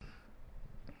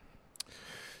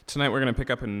Tonight we're going to pick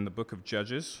up in the book of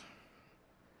Judges,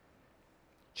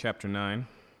 chapter 9.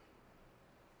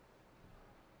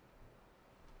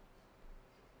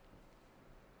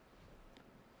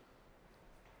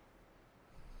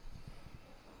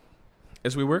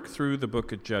 As we work through the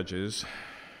book of Judges,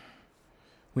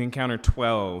 we encounter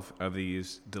 12 of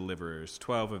these deliverers,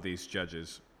 12 of these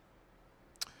judges.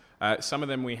 Some of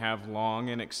them we have long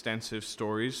and extensive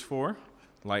stories for,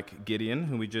 like Gideon,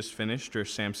 who we just finished, or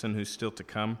Samson, who's still to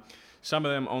come. Some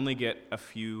of them only get a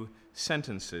few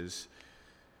sentences,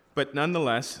 but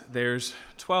nonetheless, there's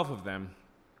 12 of them.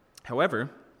 However,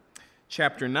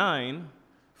 chapter 9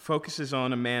 focuses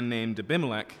on a man named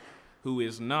Abimelech, who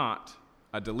is not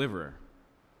a deliverer.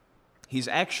 He's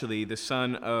actually the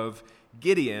son of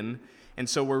Gideon, and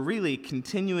so we're really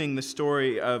continuing the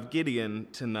story of Gideon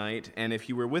tonight, and if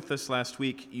you were with us last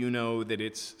week, you know that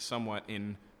it's somewhat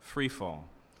in free fall.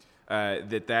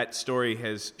 That story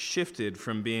has shifted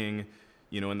from being,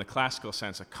 in the classical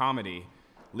sense, a comedy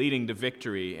leading to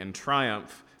victory and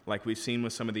triumph, like we've seen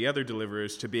with some of the other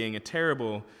deliverers, to being a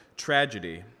terrible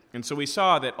tragedy. And so we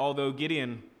saw that although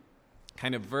Gideon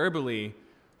kind of verbally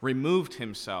removed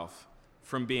himself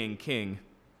from being king,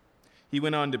 he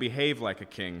went on to behave like a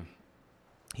king.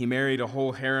 He married a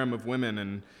whole harem of women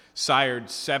and sired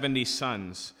 70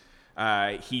 sons.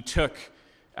 He took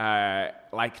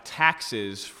like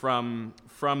taxes from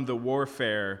the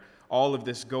warfare, all of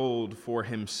this gold for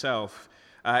himself.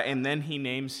 And then he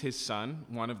names his son,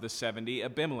 one of the 70,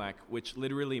 Abimelech, which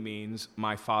literally means,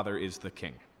 my father is the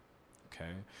king.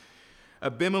 Okay?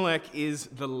 Abimelech is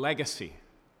the legacy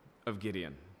of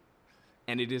Gideon,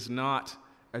 and it is not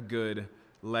a good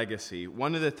legacy.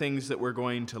 One of the things that we're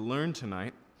going to learn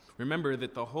tonight, remember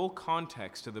that the whole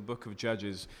context of the book of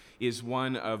Judges is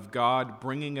one of God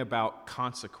bringing about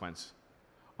consequence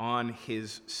on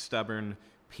his stubborn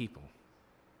people.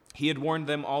 He had warned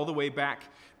them all the way back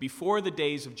before the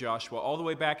days of Joshua, all the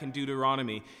way back in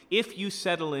Deuteronomy, if you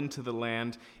settle into the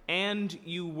land and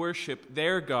you worship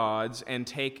their gods and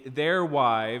take their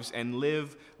wives and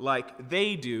live like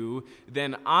they do,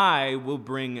 then I will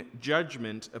bring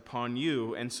judgment upon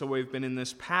you. And so we've been in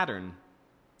this pattern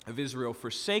of Israel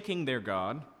forsaking their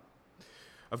God,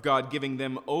 of God giving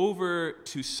them over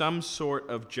to some sort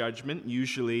of judgment,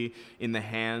 usually in the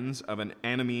hands of an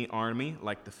enemy army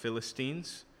like the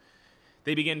Philistines.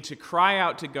 They begin to cry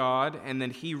out to God, and then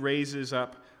he raises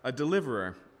up a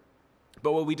deliverer.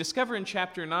 But what we discover in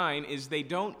chapter 9 is they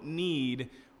don't need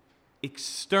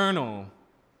external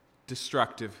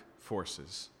destructive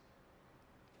forces.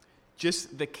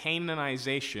 Just the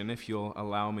Canaanization, if you'll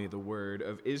allow me the word,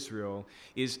 of Israel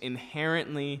is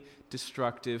inherently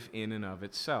destructive in and of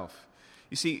itself.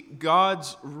 You see,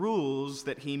 God's rules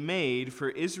that he made for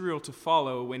Israel to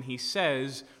follow when he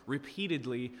says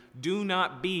repeatedly, do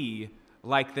not be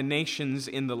like the nations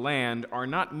in the land, are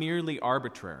not merely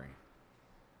arbitrary.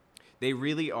 They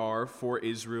really are for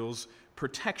Israel's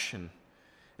protection.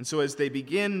 And so as they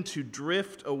begin to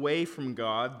drift away from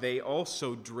God, they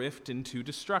also drift into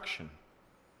destruction.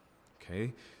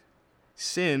 Okay?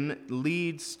 Sin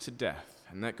leads to death,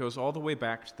 and that goes all the way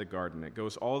back to the garden. It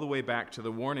goes all the way back to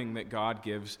the warning that God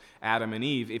gives Adam and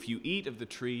Eve. If you eat of the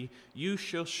tree, you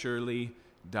shall surely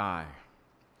die.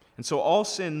 And so all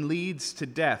sin leads to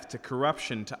death, to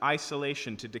corruption, to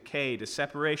isolation, to decay, to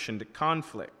separation, to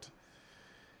conflict.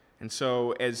 And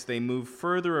so as they move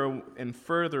further and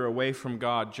further away from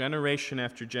God, generation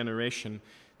after generation,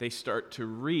 they start to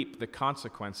reap the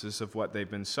consequences of what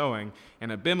they've been sowing.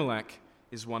 And Abimelech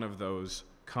is one of those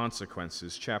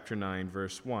consequences. Chapter 9,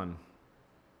 verse 1.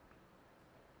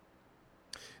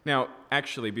 Now,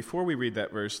 actually, before we read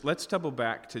that verse, let's double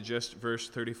back to just verse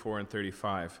 34 and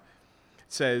 35.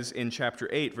 It says in chapter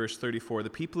 8, verse 34, the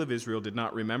people of Israel did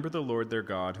not remember the Lord their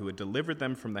God, who had delivered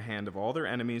them from the hand of all their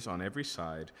enemies on every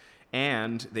side,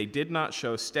 and they did not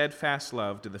show steadfast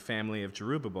love to the family of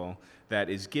Jerubbaal, that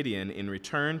is Gideon, in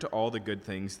return to all the good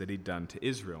things that he'd done to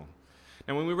Israel.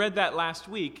 Now, when we read that last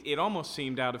week, it almost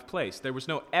seemed out of place. There was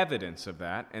no evidence of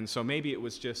that, and so maybe it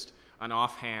was just an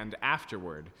offhand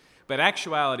afterward. But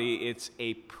actuality, it's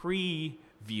a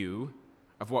preview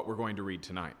of what we're going to read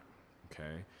tonight.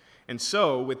 Okay? And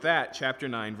so, with that, chapter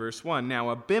 9, verse 1,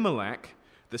 now Abimelech,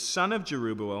 the son of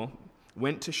Jerubbaal,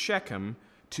 went to Shechem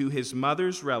to his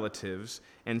mother's relatives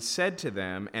and said to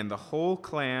them and the whole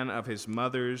clan of his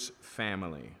mother's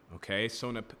family. Okay,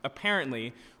 so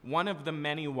apparently one of the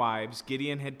many wives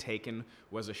Gideon had taken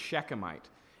was a Shechemite.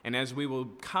 And as we will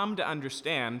come to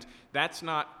understand, that's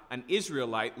not an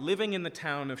Israelite living in the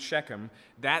town of Shechem.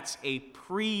 That's a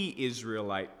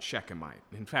pre-Israelite Shechemite.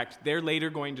 In fact, they're later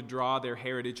going to draw their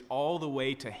heritage all the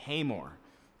way to Hamor,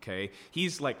 Okay,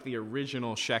 he's like the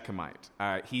original Shechemite.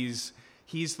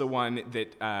 He's the one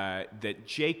that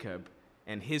Jacob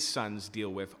and his sons deal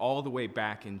with all the way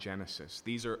back in Genesis.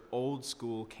 These are old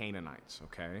school Canaanites.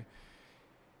 Okay,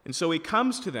 and so he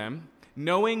comes to them,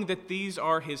 knowing that these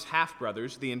are his half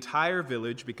brothers, the entire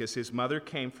village, because his mother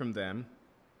came from them.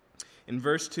 In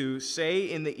verse 2, say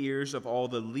in the ears of all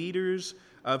the leaders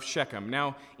of Shechem.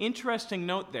 Now, interesting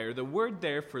note there, the word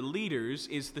there for leaders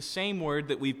is the same word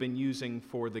that we've been using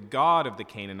for the god of the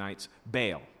Canaanites,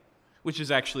 Baal, which is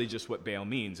actually just what Baal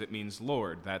means. It means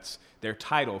Lord. That's their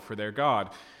title for their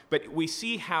god. But we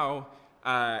see how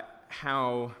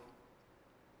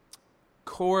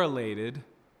correlated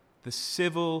the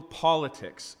civil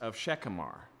politics of Shechem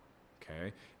are.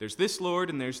 Okay? There's this lord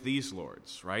and there's these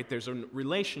lords, right? There's a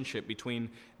relationship between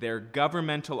their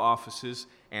governmental offices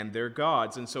and their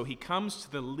gods. And so he comes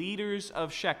to the leaders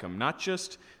of Shechem, not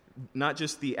just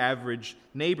the average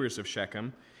neighbors of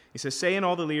Shechem. He says, say in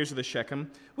all the leaders of the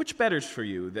Shechem, which betters for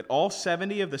you, that all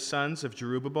 70 of the sons of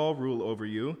Jerubbaal rule over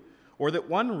you, or that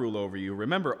one rule over you?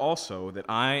 Remember also that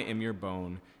I am your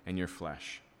bone and your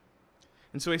flesh.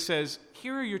 And so he says,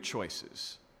 here are your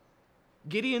choices.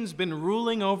 Gideon's been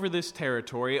ruling over this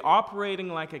territory, operating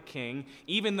like a king,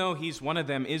 even though he's one of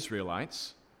them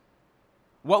Israelites.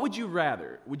 What would you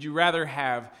rather? Would you rather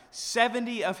have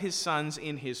 70 of his sons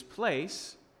in his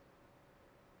place,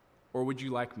 or would you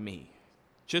like me?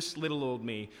 Just little old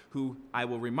me, who I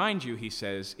will remind you, he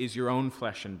says, is your own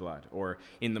flesh and blood, or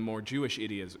in the more Jewish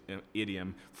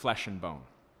idiom, flesh and bone.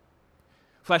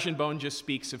 Flesh and bone just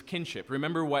speaks of kinship.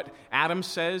 Remember what Adam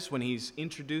says when he's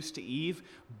introduced to Eve?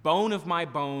 Bone of my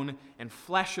bone and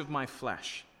flesh of my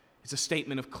flesh. It's a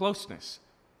statement of closeness.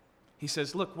 He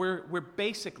says, look, we're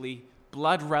basically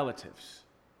blood relatives.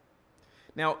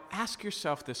 Now, ask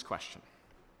yourself this question.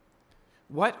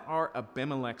 What are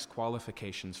Abimelech's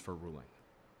qualifications for ruling?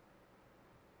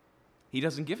 He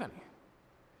doesn't give any.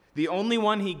 The only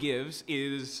one he gives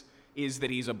is that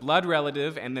he's a blood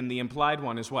relative, and then the implied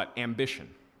one is what? Ambition.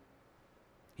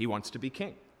 He wants to be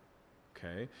king.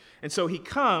 Okay? And so he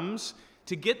comes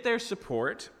to get their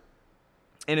support,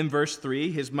 and in verse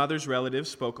 3, his mother's relatives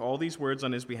spoke all these words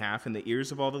on his behalf in the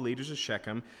ears of all the leaders of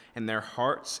Shechem, and their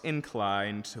hearts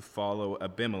inclined to follow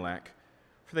Abimelech,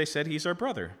 for they said, he's our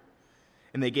brother.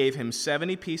 And they gave him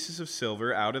 70 pieces of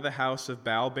silver out of the house of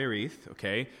Baal-berith.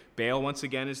 Okay, Baal, once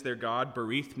again, is their god.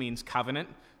 Berith means covenant.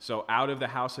 So out of the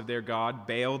house of their god,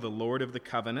 Baal, the Lord of the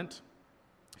covenant,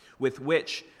 with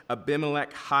which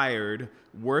Abimelech hired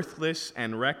worthless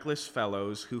and reckless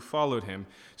fellows who followed him.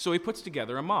 So he puts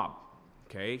together a mob.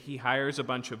 Okay, he hires a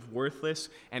bunch of worthless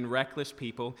and reckless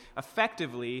people,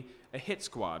 effectively a hit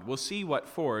squad. We'll see what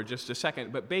for just a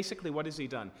second. But basically, what has he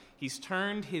done? He's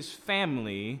turned his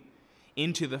family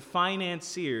into the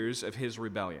financiers of his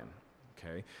rebellion.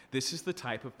 Okay, this is the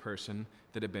type of person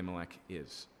that Abimelech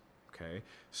is. Okay,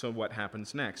 so what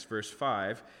happens next? Verse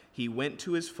 5, he went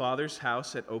to his father's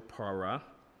house at Ophrah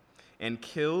and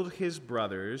killed his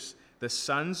brothers, the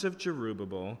sons of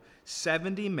Jerubbaal,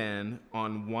 70 men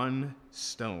on one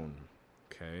stone.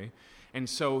 Okay, and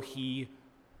so he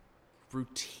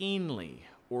routinely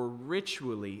or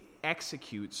ritually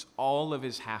executes all of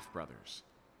his half-brothers.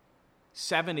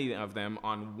 70 of them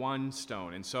on one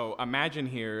stone. And so imagine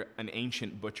here an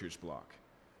ancient butcher's block.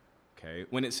 Okay,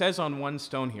 when it says on one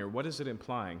stone here, what is it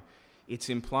implying? It's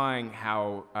implying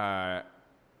how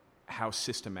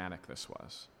systematic this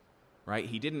was, right?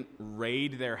 He didn't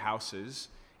raid their houses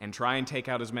and try and take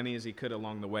out as many as he could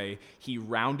along the way. He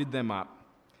rounded them up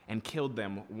and killed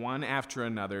them one after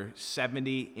another,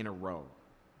 70 in a row.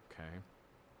 Okay,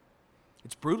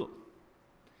 it's brutal.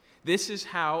 This is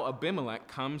how Abimelech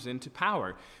comes into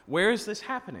power. Where is this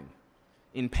happening?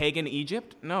 In pagan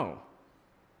Egypt? No.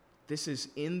 This is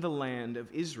in the land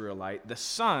of Israelite, the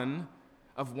son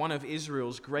of one of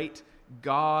Israel's great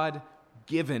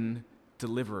God-given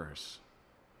deliverers.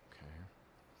 Okay.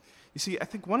 You see, I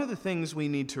think one of the things we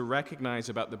need to recognize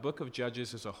about the book of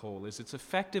Judges as a whole is it's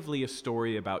effectively a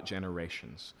story about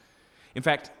generations. In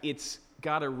fact, it's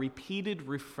got a repeated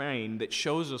refrain that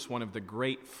shows us one of the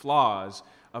great flaws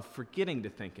of forgetting to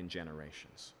think in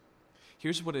generations.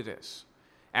 Here's what it is.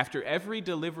 After every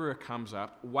deliverer comes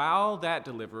up, while that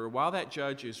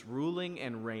judge is ruling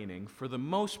and reigning, for the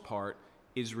most part,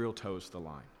 Israel toes the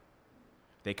line.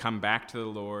 They come back to the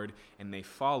Lord and they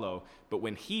follow. But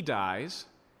when he dies,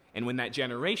 and when that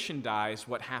generation dies,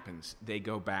 what happens? They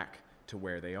go back to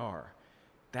where they are.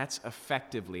 That's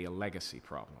effectively a legacy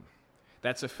problem.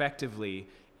 That's effectively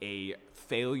a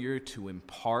failure to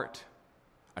impart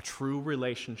a true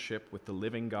relationship with the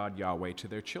living God Yahweh to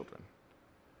their children.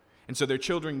 And so their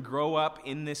children grow up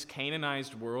in this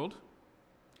Canaanized world,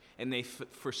 and they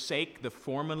forsake the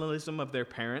formalism of their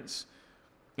parents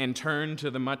and turn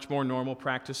to the much more normal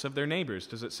practice of their neighbors.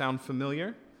 Does it sound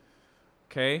familiar?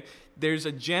 Okay? There's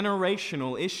a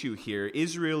generational issue here.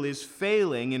 Israel is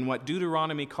failing in what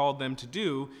Deuteronomy called them to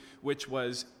do, which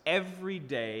was every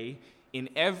day, in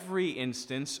every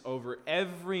instance, over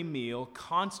every meal,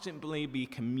 constantly be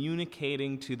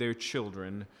communicating to their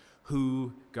children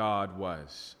who God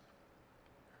was.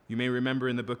 You may remember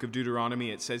in the book of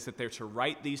Deuteronomy, it says that they're to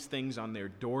write these things on their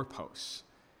doorposts.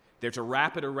 They're to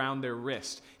wrap it around their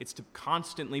wrist. It's to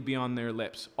constantly be on their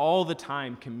lips, all the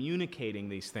time communicating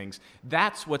these things.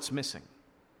 That's what's missing.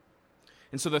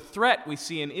 And so the threat we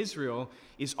see in Israel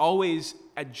is always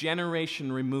a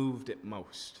generation removed at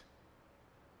most.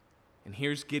 And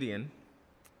here's Gideon, and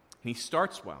he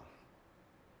starts well.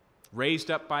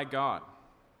 Raised up by God.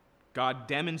 God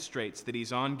demonstrates that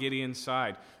he's on Gideon's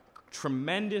side.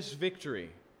 Tremendous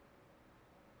victory.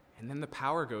 And then the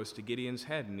power goes to Gideon's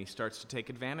head, and he starts to take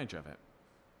advantage of it.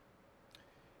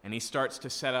 And he starts to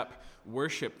set up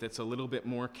worship that's a little bit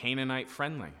more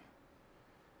Canaanite-friendly.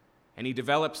 And he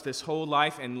develops this whole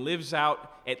life and lives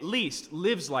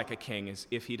like a king, as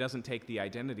if he doesn't take the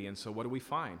identity. And so what do we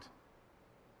find?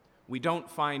 We don't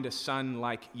find a son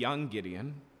like young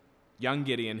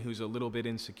Gideon who's a little bit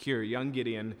insecure, young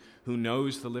Gideon who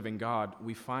knows the living God.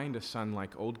 We find a son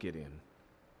like old Gideon,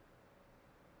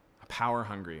 a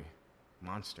power-hungry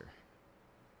monster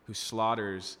who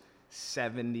slaughters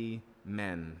 70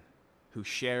 men who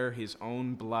share his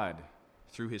own blood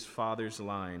through his father's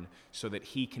line so that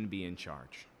he can be in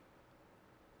charge.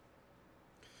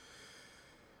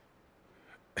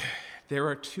 There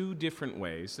are two different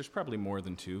ways, there's probably more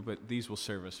than two, but these will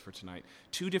serve us for tonight.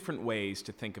 Two different ways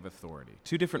to think of authority,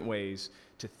 two different ways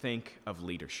to think of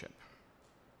leadership.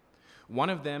 One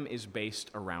of them is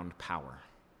based around power.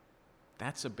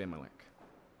 That's Abimelech.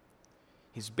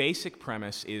 His basic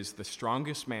premise is the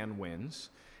strongest man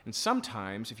wins, and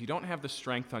sometimes if you don't have the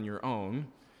strength on your own,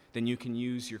 then you can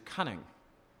use your cunning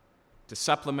to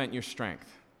supplement your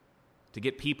strength, to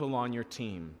get people on your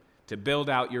team, to build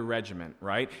out your regiment,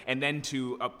 right? And then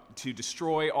to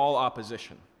destroy all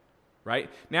opposition, right?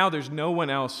 Now there's no one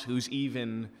else who's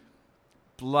even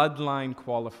bloodline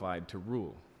qualified to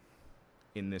rule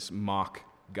in this mock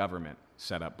government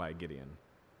set up by Gideon.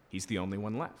 He's the only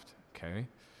one left, okay?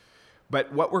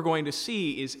 But what we're going to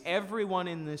see is everyone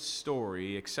in this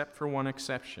story, except for one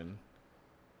exception,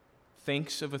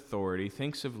 thinks of authority,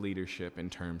 thinks of leadership in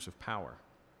terms of power.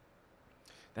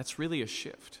 That's really a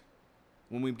shift.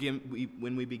 When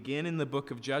we begin in the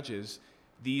book of Judges,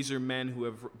 these are men who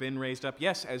have been raised up,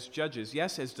 yes, as judges,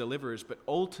 yes, as deliverers, but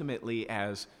ultimately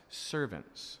as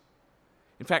servants.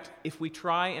 In fact, if we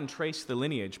try and trace the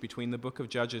lineage between the book of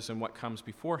Judges and what comes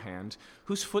beforehand,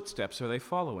 whose footsteps are they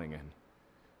following in?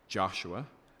 Joshua,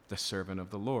 the servant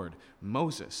of the Lord.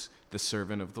 Moses, the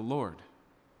servant of the Lord.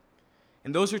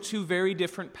 And those are two very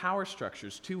different power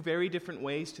structures, two very different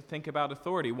ways to think about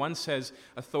authority. One says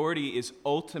authority is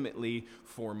ultimately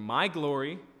for my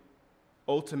glory,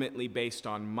 ultimately based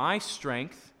on my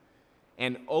strength,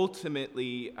 and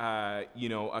ultimately,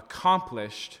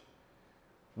 accomplished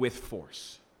with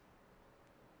force.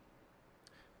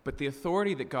 But the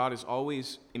authority that God is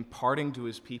always imparting to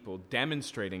his people,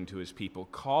 demonstrating to his people,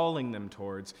 calling them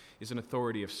towards, is an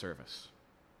authority of service.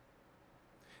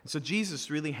 And so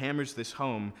Jesus really hammers this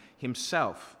home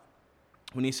himself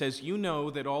when he says, you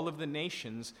know that all of the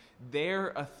nations, their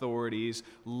authorities,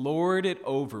 lord it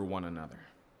over one another.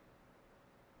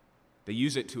 They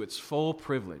use it to its full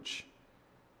privilege.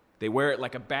 They wear it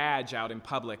like a badge out in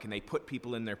public, and they put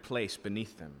people in their place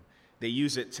beneath them. They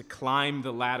use it to climb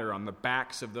the ladder on the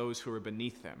backs of those who are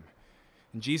beneath them.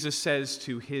 And Jesus says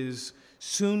to his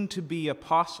soon-to-be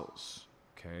apostles,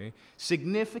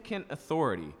 significant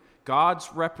authority,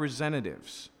 God's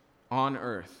representatives on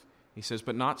earth, he says,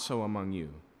 but not so among you.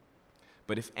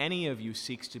 But if any of you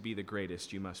seeks to be the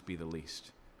greatest, you must be the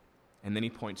least. And then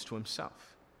he points to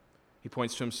himself. He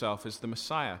points to himself as the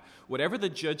Messiah. Whatever the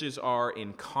judges are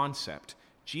in concept,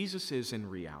 Jesus is in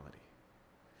reality.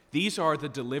 These are the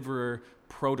deliverer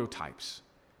prototypes.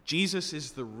 Jesus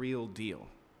is the real deal.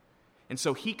 And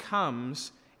so he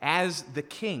comes as the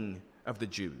king of the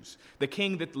Jews. The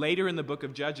king that later in the book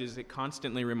of Judges, it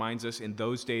constantly reminds us in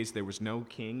those days there was no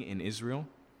king in Israel.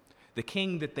 The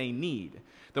king that they need.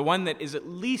 The one that is at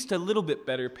least a little bit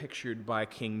better pictured by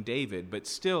King David, but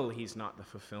still he's not the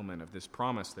fulfillment of this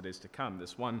promise that is to come,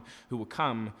 this one who will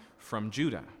come from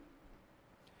Judah.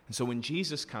 And so when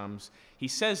Jesus comes, he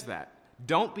says that.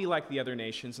 Don't be like the other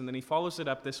nations. And then he follows it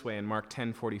up this way in Mark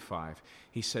 10:45.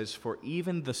 He says, for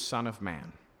even the Son of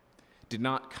Man did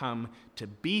not come to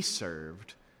be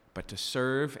served, but to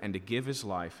serve and to give his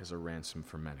life as a ransom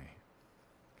for many.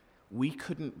 We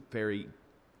couldn't very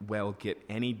well get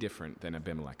any different than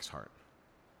Abimelech's heart.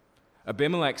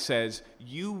 Abimelech says,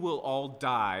 you will all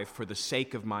die for the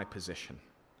sake of my position.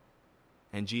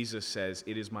 And Jesus says,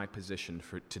 it is my position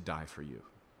to die for you,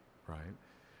 right?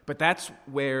 But that's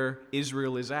where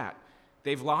Israel is at.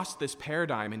 They've lost this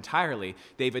paradigm entirely.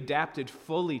 They've adapted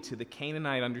fully to the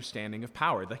Canaanite understanding of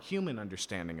power, the human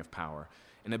understanding of power.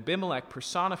 And Abimelech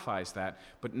personifies that,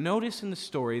 but notice in the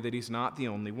story that he's not the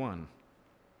only one.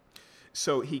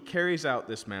 So he carries out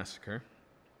this massacre.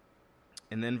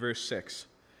 And then verse 6,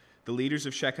 the leaders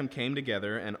of Shechem came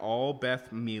together, and all Beth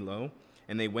Millo,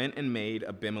 and they went and made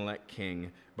Abimelech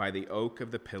king by the oak of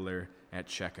the pillar at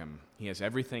Shechem. He has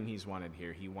everything he's wanted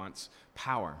here. He wants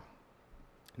power.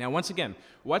 Now, once again,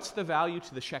 what's the value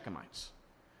to the Shechemites?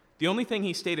 The only thing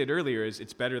he stated earlier is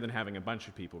it's better than having a bunch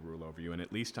of people rule over you, and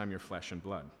at least I'm your flesh and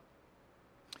blood.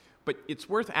 But it's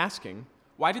worth asking,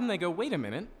 why didn't they go, wait a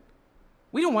minute,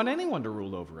 we don't want anyone to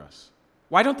rule over us.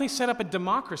 Why don't they set up a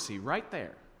democracy right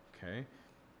there? Okay?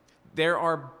 There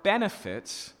are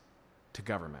benefits to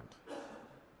government.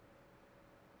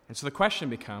 And so the question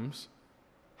becomes,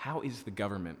 how is the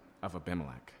government of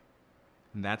Abimelech?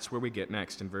 And that's where we get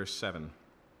next in verse 7.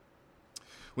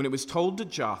 When it was told to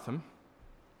Jotham,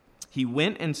 he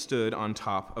went and stood on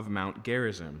top of Mount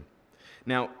Gerizim.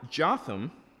 Now,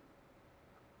 Jotham,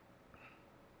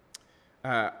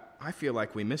 I feel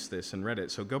like we missed this and read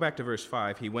it. So go back to verse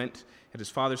 5. He went at his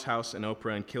father's house in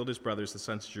Ophrah and killed his brothers, the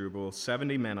sons of Jerubbaal,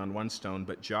 70 men on one stone,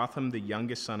 but Jotham, the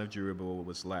youngest son of Jerubbaal,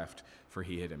 was left, for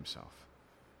he hid himself.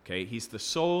 Okay, he's the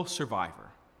sole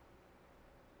survivor.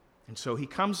 And so he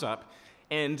comes up,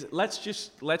 and let's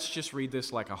just read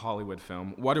this like a Hollywood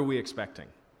film. What are we expecting?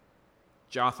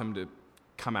 Jotham to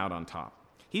come out on top.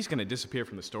 He's going to disappear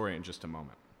from the story in just a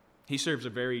moment. He serves a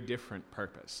very different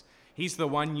purpose. He's the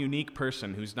one unique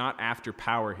person who's not after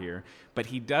power here, but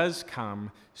he does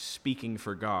come speaking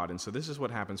for God. And so this is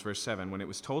what happens, verse 7. When it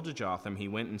was told to Jotham, he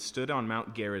went and stood on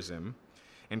Mount Gerizim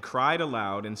and cried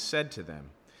aloud and said to them.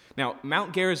 Now,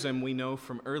 Mount Gerizim we know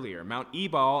from earlier. Mount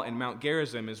Ebal and Mount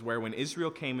Gerizim is where when Israel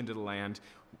came into the land,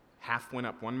 half went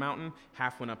up one mountain,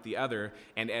 half went up the other,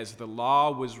 and as the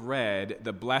law was read,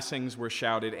 the blessings were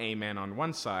shouted amen on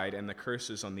one side and the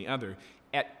curses on the other.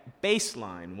 At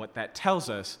baseline, what that tells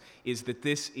us is that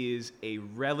this is a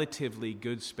relatively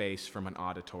good space from an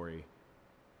auditory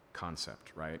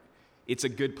concept, right? It's a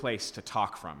good place to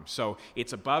talk from. So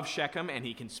it's above Shechem, and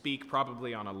he can speak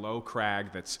probably on a low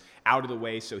crag that's out of the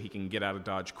way so he can get out of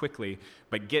Dodge quickly,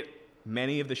 but get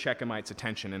many of the Shechemites'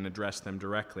 attention and address them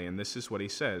directly. And this is what he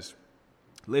says.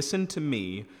 Listen to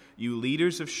me, you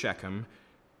leaders of Shechem,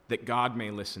 that God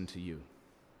may listen to you.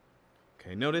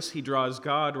 Okay, notice he draws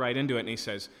God right into it, and he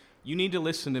says, you need to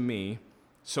listen to me,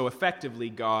 so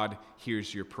effectively God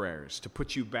hears your prayers. To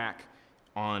put you back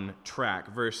on track,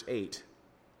 verse 8,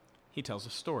 he tells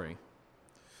a story.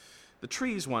 The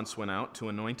trees once went out to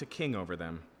anoint a king over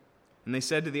them, and they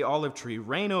said to the olive tree,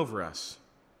 reign over us.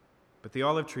 But the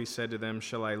olive tree said to them,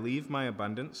 shall I leave my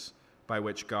abundance, by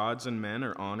which gods and men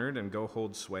are honored, and go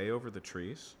hold sway over the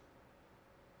trees?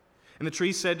 And the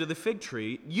tree said to the fig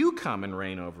tree, you come and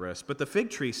reign over us. But the fig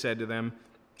tree said to them,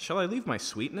 shall I leave my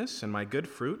sweetness and my good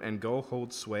fruit and go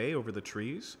hold sway over the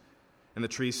trees? And the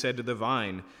tree said to the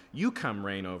vine, you come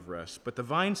reign over us. But the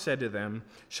vine said to them,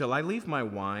 shall I leave my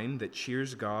wine that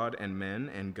cheers God and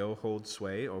men and go hold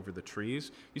sway over the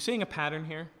trees? You seeing a pattern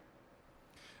here?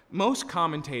 Most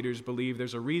commentators believe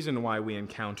there's a reason why we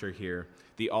encounter here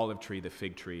the olive tree, the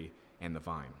fig tree, and the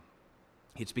vine.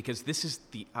 It's because this is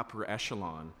the upper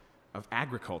echelon of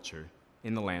agriculture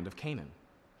in the land of Canaan.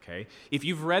 Okay? If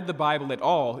you've read the Bible at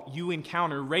all, you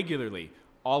encounter regularly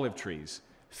olive trees,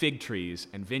 fig trees,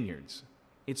 and vineyards.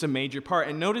 It's a major part.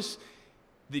 And notice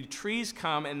the trees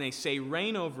come and they say,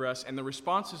 reign over us, and the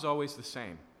response is always the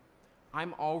same.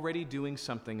 I'm already doing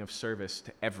something of service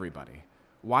to everybody.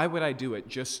 Why would I do it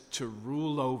just to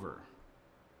rule over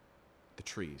the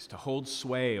trees, to hold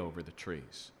sway over the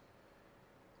trees?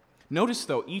 Notice,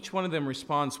 though, each one of them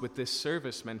responds with this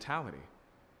service mentality.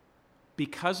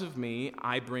 Because of me,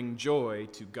 I bring joy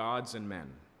to gods and men,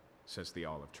 says the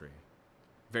olive tree.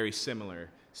 Very similar,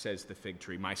 says the fig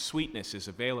tree. My sweetness is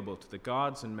available to the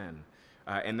gods and men.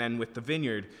 And then with the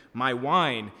vineyard, my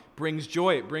wine brings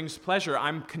joy, it brings pleasure.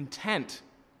 I'm content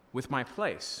with my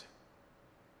place.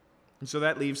 And so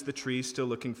that leaves the trees still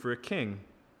looking for a king.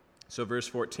 So verse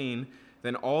 14,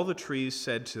 then all the trees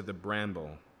said to the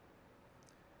bramble,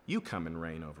 you come and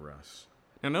reign over us.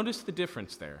 Now notice the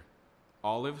difference there.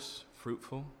 Olives,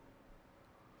 fruitful,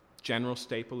 general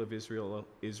staple of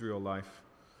Israel life.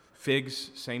 Figs,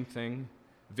 same thing.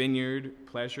 vineyard,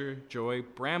 pleasure, joy.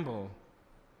 Bramble,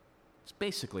 it's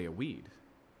basically a weed.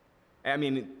 I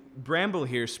mean, bramble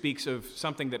here speaks of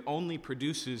something that only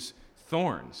produces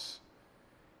thorns.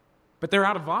 But they're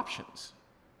out of options.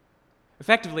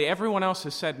 Effectively, everyone else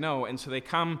has said no, and so they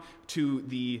come to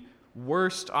the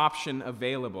worst option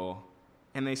available,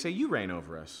 and they say, you reign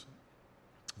over us.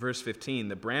 Verse 15,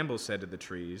 the bramble said to the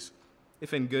trees,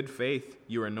 if in good faith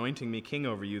you are anointing me king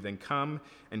over you, then come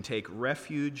and take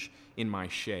refuge in my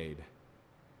shade.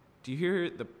 Do you hear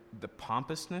the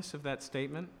pompousness of that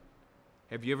statement?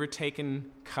 Have you ever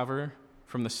taken cover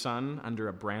from the sun under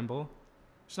a bramble?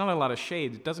 There's not a lot of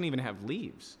shade. It doesn't even have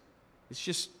leaves. It's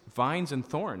just vines and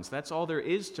thorns. That's all there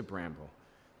is to bramble.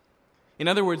 In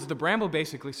other words, the bramble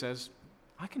basically says,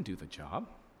 I can do the job.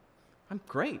 I'm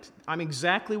great. I'm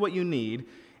exactly what you need.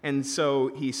 And so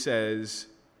he says,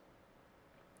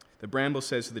 the bramble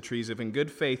says to the trees, if in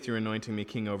good faith you're anointing me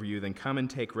king over you, then come and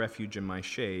take refuge in my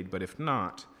shade. But if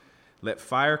not, let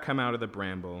fire come out of the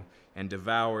bramble and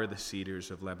devour the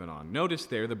cedars of Lebanon. Notice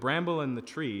there, the bramble and the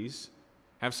trees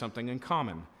have something in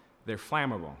common. They're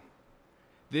flammable.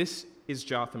 This is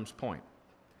Jotham's point.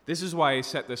 This is why he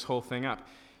set this whole thing up.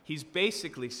 He's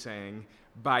basically saying,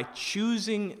 by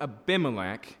choosing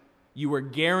Abimelech, you are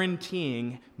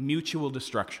guaranteeing mutual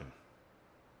destruction.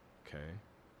 Okay?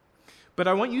 But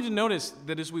I want you to notice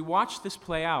that as we watch this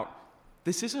play out,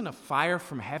 this isn't a fire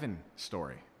from heaven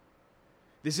story.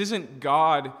 This isn't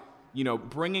God,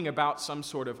 bringing about some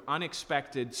sort of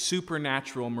unexpected,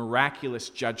 supernatural, miraculous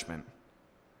judgment.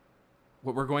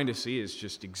 What we're going to see is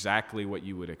just exactly what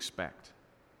you would expect.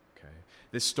 Okay?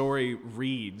 This story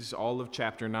reads all of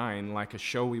chapter 9 like a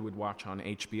show we would watch on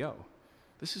HBO.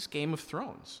 This is Game of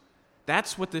Thrones.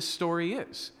 That's what this story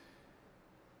is.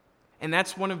 And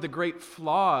that's one of the great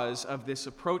flaws of this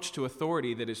approach to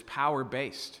authority that is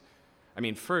power-based. I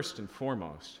mean, first and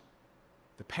foremost,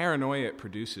 the paranoia it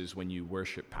produces when you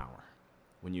worship power.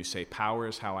 When you say, power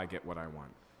is how I get what I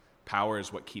want. Power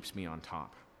is what keeps me on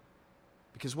top.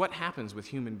 Because what happens with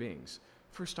human beings?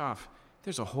 First off,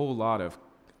 there's a whole lot of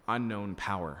unknown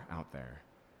power out there.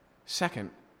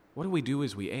 Second, what do we do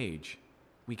as we age?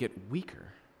 We get weaker.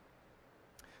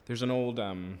 There's an old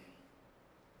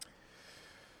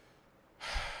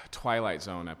Twilight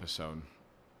Zone episode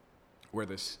where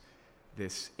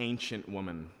this ancient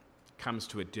woman comes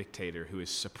to a dictator who is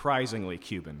surprisingly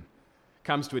Cuban,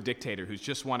 comes to a dictator who's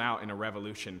just won out in a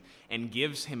revolution and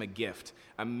gives him a gift,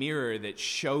 a mirror that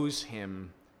shows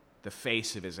him the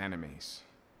face of his enemies.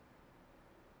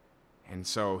 And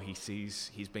so he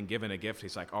sees he's been given a gift.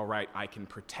 He's like, all right, I can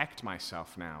protect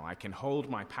myself now. I can hold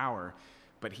my power.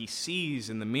 But he sees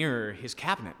in the mirror his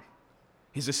cabinet,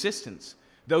 his assistants,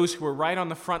 those who are right on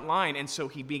the front line. And so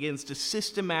he begins to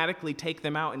systematically take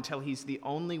them out until he's the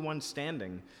only one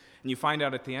standing. And you find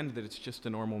out at the end that it's just a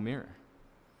normal mirror.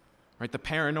 Right? The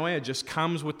paranoia just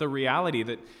comes with the reality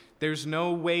that there's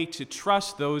no way to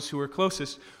trust those who are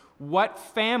closest. What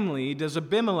family does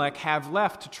Abimelech have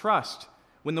left to trust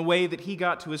when the way that he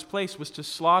got to his place was to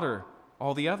slaughter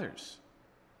all the others?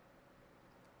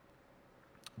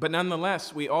 But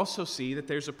nonetheless, we also see that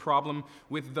there's a problem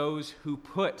with those who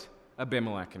put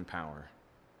Abimelech in power.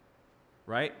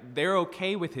 Right? They're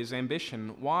okay with his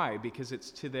ambition. Why? Because it's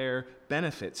to their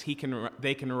benefits.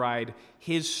 They can ride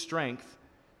his strength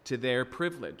to their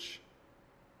privilege.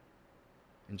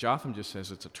 And Jotham just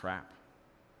says it's a trap.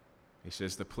 He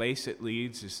says the place it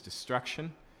leads is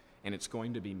destruction, and it's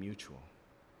going to be mutual.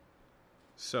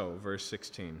 So, verse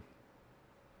 16.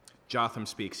 Jotham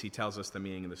speaks. He tells us the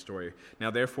meaning of the story.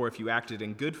 Now, therefore, if you acted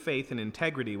in good faith and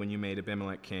integrity when you made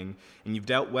Abimelech king, and you've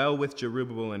dealt well with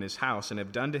Jerubbaal and his house, and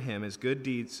have done to him as good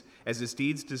deeds as his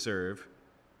deeds deserve,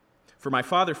 for my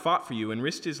father fought for you and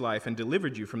risked his life and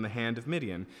delivered you from the hand of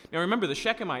Midian. Now, remember, the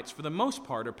Shechemites, for the most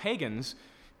part, are pagans,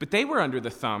 but they were under the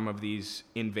thumb of these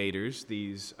invaders,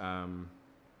 these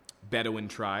Bedouin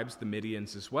tribes, the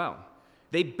Midians as well.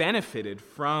 They benefited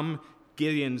from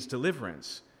Gideon's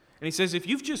deliverance. And he says, if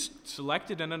you've just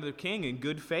selected another king in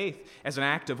good faith as an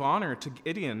act of honor to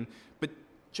Gideon, but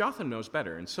Jotham knows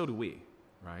better, and so do we,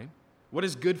 right? What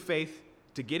does good faith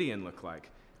to Gideon look like?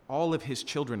 All of his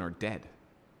children are dead.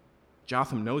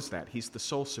 Jotham knows that. He's the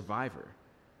sole survivor.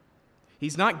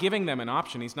 He's not giving them an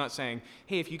option. He's not saying,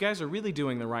 hey, if you guys are really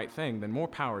doing the right thing, then more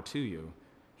power to you.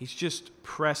 He's just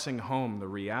pressing home the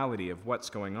reality of what's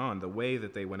going on, the way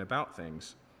that they went about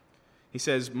things. He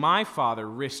says, my father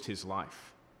risked his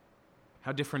life.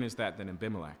 How different is that than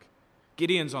Abimelech?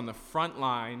 Gideon's on the front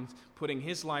lines, putting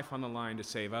his life on the line to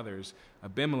save others.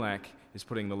 Abimelech is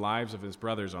putting the lives of his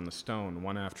brothers on the stone,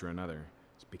 one after another.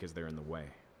 It's because they're in the way.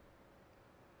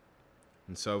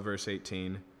 And so, verse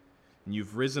 18, And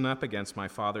you've risen up against my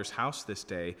father's house this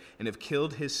day, and have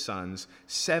killed his sons,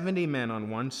 70 men on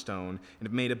one stone, and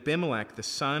have made Abimelech, the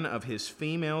son of his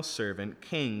female servant,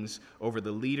 kings over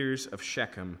the leaders of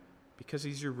Shechem, because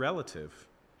he's your relative.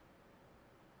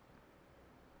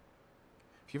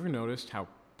 Have you ever noticed how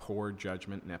poor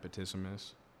judgment nepotism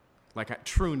is? Like a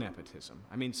true nepotism.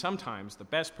 I mean, sometimes the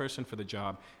best person for the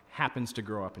job happens to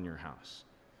grow up in your house.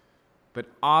 But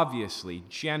obviously,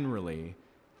 generally,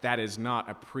 that is not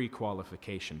a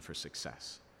pre-qualification for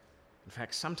success. In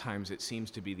fact, sometimes it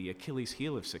seems to be the Achilles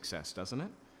heel of success, doesn't it?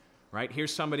 Right?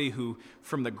 Here's somebody who,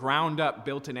 from the ground up,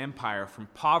 built an empire, from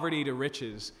poverty to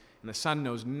riches, and the son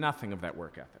knows nothing of that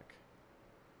work ethic.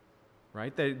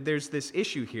 Right? There's this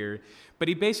issue here, but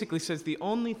he basically says the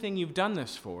only thing you've done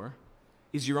this for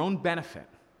is your own benefit,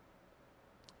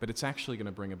 but it's actually going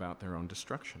to bring about their own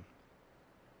destruction.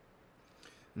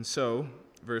 And so,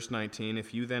 verse 19,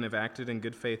 if you then have acted in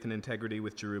good faith and integrity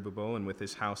with Jerubbaal and with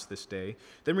his house this day,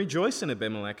 then rejoice in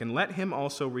Abimelech and let him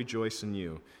also rejoice in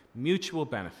you. Mutual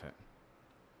benefit.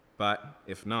 But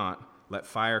if not, let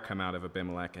fire come out of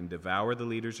Abimelech and devour the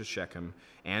leaders of Shechem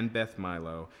and Beth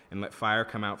Milo, and let fire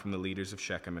come out from the leaders of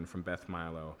Shechem and from Beth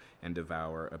Milo and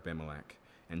devour Abimelech.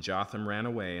 And Jotham ran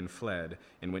away and fled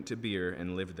and went to Beer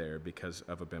and lived there because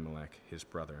of Abimelech, his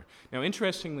brother. Now,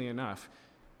 interestingly enough,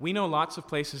 we know lots of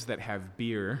places that have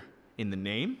Beer in the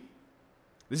name.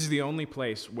 This is the only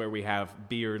place where we have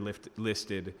Beer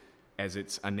listed as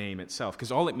it's a name itself,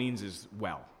 because all it means is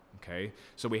well, okay?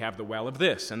 So we have the well of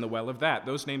this and the well of that.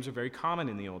 Those names are very common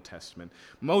in the Old Testament.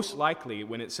 Most likely,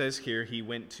 when it says here he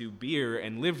went to Beer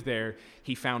and lived there,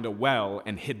 he found a well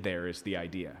and hid there is the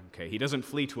idea, okay? He doesn't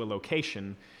flee to a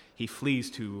location. He flees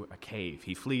to a cave.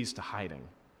 He flees to hiding.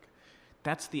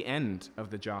 That's the end of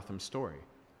the Jotham story.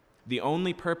 The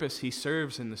only purpose he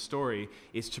serves in the story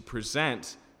is to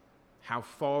present how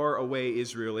far away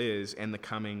Israel is and the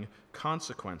coming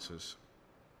consequences.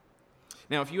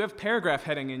 Now, if you have paragraph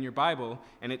heading in your Bible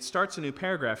and it starts a new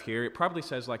paragraph here, it probably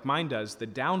says, like mine does, the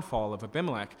downfall of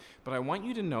Abimelech, but I want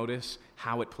you to notice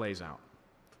how it plays out.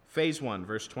 Phase 1,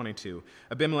 verse 22.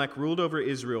 Abimelech ruled over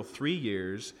Israel 3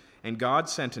 years, and God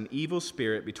sent an evil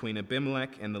spirit between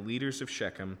Abimelech and the leaders of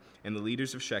Shechem, and the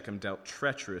leaders of Shechem dealt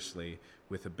treacherously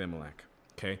with Abimelech.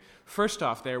 Okay, first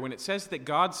off there, when it says that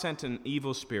God sent an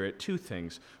evil spirit, two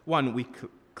things. One, we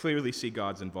clearly see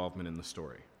God's involvement in the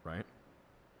story, right?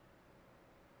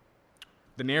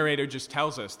 The narrator just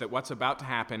tells us that what's about to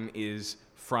happen is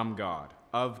from God,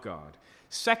 of God.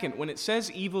 Second, when it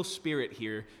says evil spirit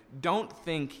here, don't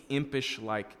think impish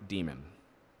like demon.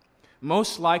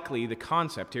 Most likely the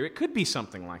concept here, it could be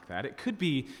something like that. It could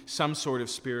be some sort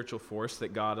of spiritual force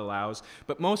that God allows,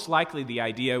 but most likely the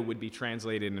idea would be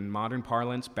translated in modern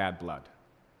parlance, bad blood.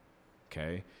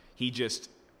 Okay? He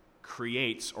just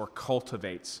creates or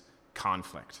cultivates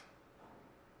conflict.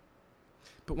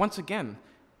 But once again,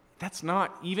 that's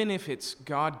not, even if it's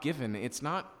God-given, it's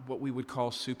not what we would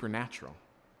call supernatural.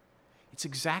 It's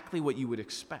exactly what you would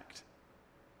expect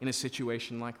in a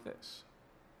situation like this.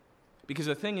 Because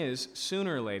the thing is,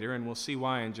 sooner or later, and we'll see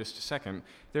why in just a second,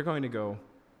 they're going to go,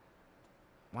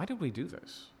 why did we do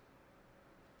this?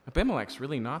 Abimelech's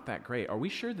really not that great. Are we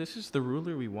sure this is the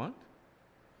ruler we want?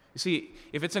 You see,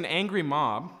 if it's an angry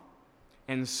mob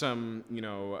and some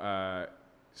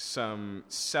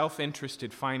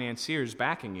self-interested financiers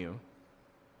backing you,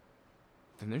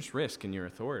 then there's risk in your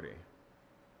authority.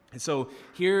 And so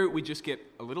here we just get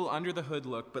a little under the hood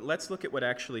look, but let's look at what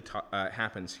actually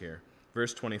happens here.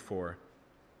 Verse 24,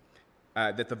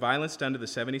 that the violence done to the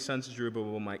 70 sons of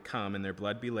Jerubbaal might come, and their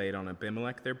blood be laid on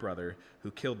Abimelech their brother,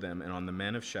 who killed them, and on the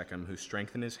men of Shechem, who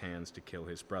strengthened his hands to kill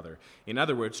his brother. In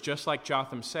other words, just like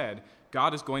Jotham said,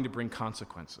 God is going to bring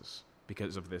consequences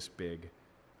because of this big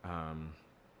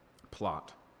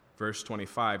plot. Verse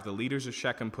 25, the leaders of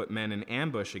Shechem put men in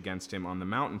ambush against him on the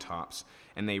mountaintops,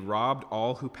 and they robbed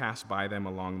all who passed by them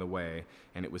along the way,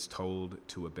 and it was told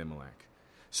to Abimelech.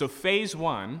 So phase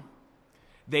 1,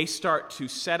 they start to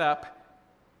set up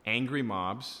angry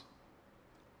mobs,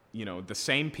 the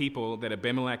same people that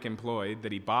Abimelech employed,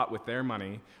 that he bought with their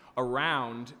money,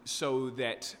 around so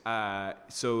that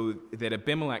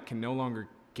Abimelech can no longer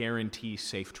guarantee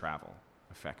safe travel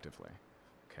effectively.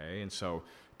 Okay, and so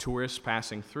tourists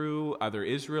passing through, other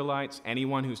Israelites,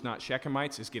 anyone who's not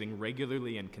Shechemites is getting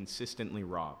regularly and consistently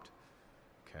robbed.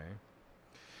 Okay.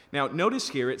 Now, notice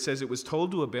here it says it was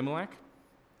told to Abimelech.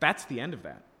 That's the end of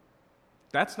that.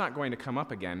 That's not going to come up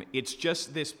again. It's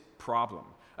just this problem.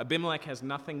 Abimelech has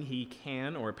nothing he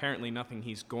can, or apparently nothing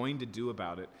he's going to do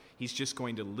about it. He's just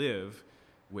going to live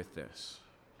with this.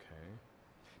 Okay.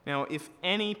 Now, if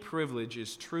any privilege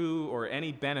is true or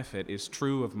any benefit is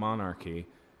true of monarchy,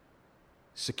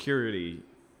 security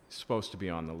is supposed to be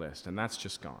on the list, and that's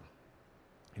just gone.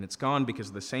 And it's gone because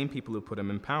of the same people who put him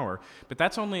in power. But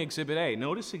that's only Exhibit A.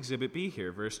 Notice Exhibit B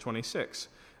here, verse 26.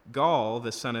 Gaal,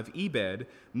 the son of Ebed,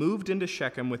 moved into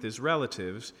Shechem with his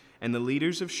relatives, and the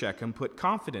leaders of Shechem put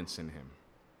confidence in him.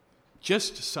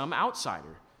 Just some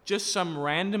outsider, just some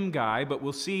random guy, but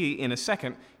we'll see in a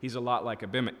second, he's a lot like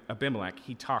Abimelech.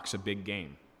 He talks a big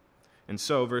game. And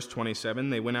so, verse 27,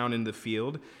 they went out into the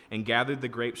field and gathered the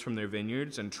grapes from their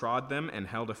vineyards and trod them and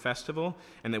held a festival.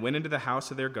 And they went into the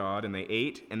house of their God, and they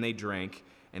ate and they drank,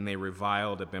 and they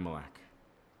reviled Abimelech.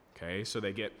 Okay, so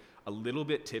they get a little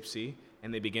bit tipsy,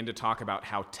 and they begin to talk about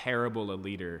how terrible a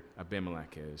leader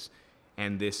Abimelech is.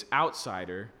 And this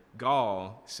outsider,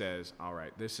 Gaal, says, all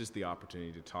right, this is the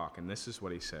opportunity to talk. And this is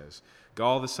what he says.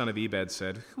 Gaal, the son of Ebed,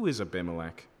 said, who is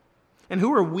Abimelech? And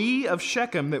who are we of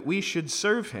Shechem that we should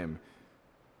serve him?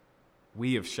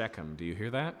 We of Shechem, do you hear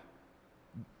that?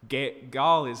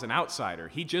 Gaal is an outsider.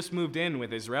 He just moved in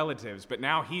with his relatives, but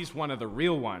now he's one of the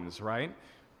real ones, right?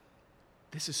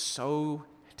 This is so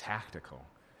tactical.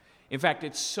 In fact,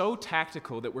 it's so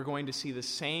tactical that we're going to see the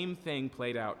same thing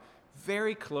played out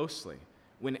very closely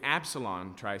when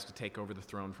Absalom tries to take over the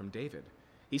throne from David.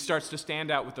 He starts to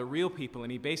stand out with the real people,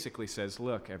 and he basically says,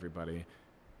 look, everybody,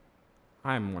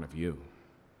 I'm one of you.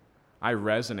 I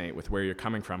resonate with where you're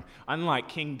coming from. Unlike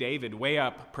King David, way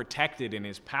up protected in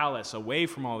his palace, away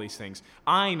from all these things,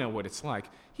 I know what it's like.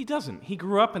 He doesn't. He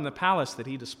grew up in the palace that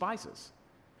he despises.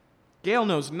 Gaal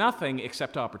knows nothing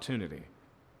except opportunity,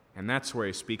 and that's where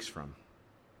he speaks from.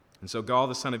 And so Gaal,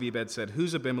 the son of Ebed, said,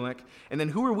 who's Abimelech? And then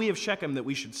who are we of Shechem that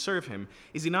we should serve him?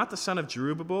 Is he not the son of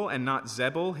Jerubbaal and not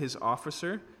Zebul, his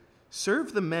officer?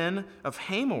 Serve the men of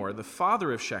Hamor, the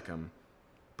father of Shechem.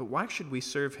 But why should we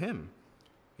serve him?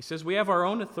 He says, we have our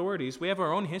own authorities, we have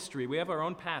our own history, we have our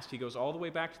own past. He goes all the way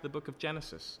back to the book of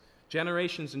Genesis,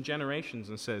 generations and generations,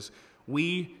 and says,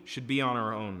 we should be on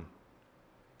our own.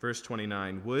 Verse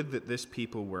 29, would that this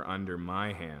people were under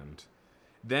my hand.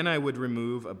 Then I would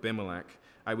remove Abimelech.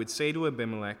 I would say to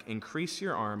Abimelech, increase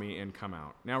your army and come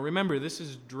out. Now remember, this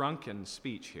is drunken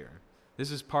speech here. This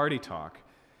is party talk.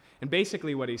 And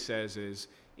basically what he says is,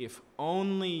 if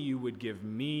only you would give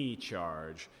me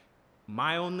charge,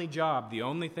 my only job, the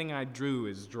only thing I do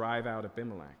is drive out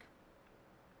Abimelech.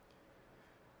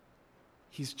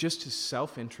 He's just as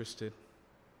self-interested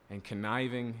and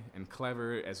conniving and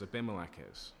clever as Abimelech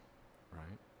is,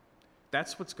 right?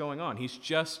 That's what's going on. He's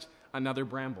just another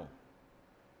bramble.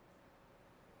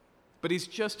 But he's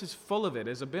just as full of it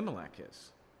as Abimelech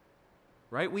is,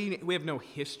 right? We have no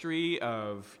history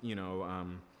of,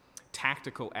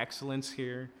 tactical excellence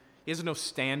here. He has no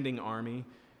standing army.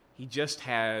 He just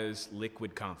has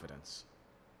liquid confidence.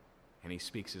 And he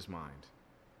speaks his mind.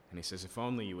 And he says, if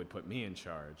only you would put me in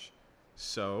charge.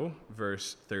 So,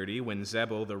 verse 30, when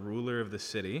Zebul, the ruler of the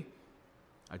city,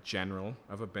 a general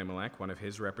of Abimelech, one of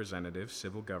his representatives,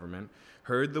 civil government,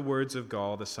 heard the words of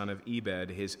Gaal, the son of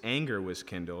Ebed, his anger was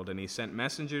kindled, and he sent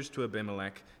messengers to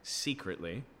Abimelech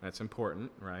secretly. That's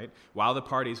important, right? While the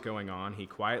party's going on, he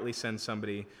quietly sends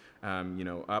somebody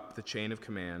up the chain of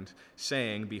command,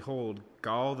 saying, behold,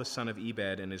 Gaal, the son of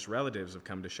Ebed, and his relatives have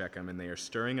come to Shechem, and they are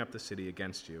stirring up the city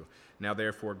against you. Now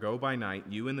therefore go by night,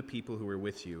 you and the people who are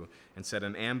with you, and set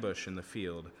an ambush in the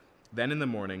field. Then in the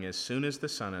morning, as soon as the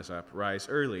sun is up, rise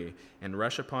early and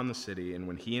rush upon the city, and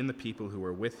when he and the people who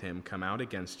are with him come out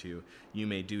against you, you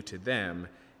may do to them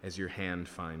as your hand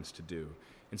finds to do.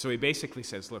 And so he basically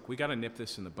says, look, we got to nip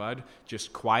this in the bud,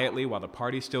 just quietly while the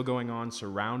party's still going on,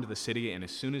 surround the city, and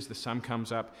as soon as the sun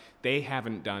comes up, they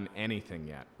haven't done anything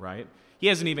yet, right? He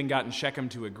hasn't even gotten Shechem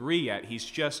to agree yet. He's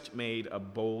just made a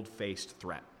bold-faced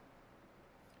threat.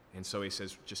 And so he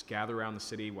says, just gather around the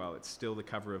city while it's still the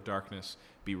cover of darkness.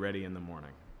 Be ready in the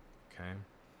morning. Okay?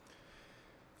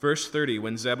 Verse 30,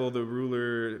 when Zebul the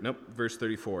ruler, verse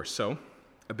 34. So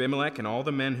Abimelech and all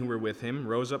the men who were with him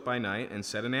rose up by night and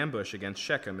set an ambush against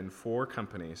Shechem in 4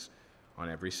 companies on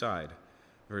every side.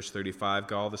 Verse 35,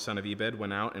 Gaal the son of Ebed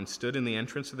went out and stood in the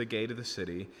entrance of the gate of the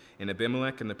city, and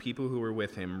Abimelech and the people who were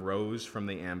with him rose from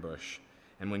the ambush.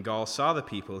 And when Gaal saw the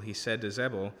people, he said to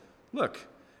Zebul, look,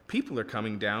 people are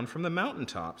coming down from the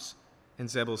mountaintops. And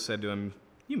Zebul said to him,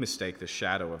 you mistake the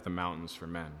shadow of the mountains for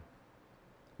men.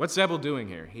 What's Zebul doing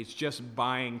here? He's just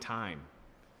buying time.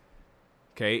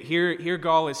 Okay, here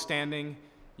Gaal is standing.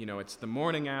 It's the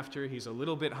morning after. He's a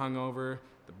little bit hungover.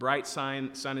 The bright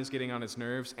sun is getting on his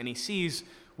nerves. And he sees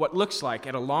what looks like,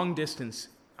 at a long distance,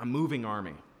 a moving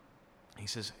army. He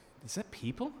says, is that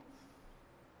people?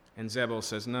 And Zebul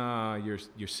says, no,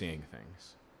 you're seeing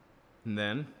things. And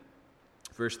then,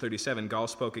 verse 37, Gaal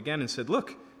spoke again and said,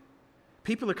 look,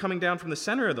 people are coming down from the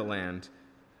center of the land.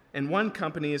 And one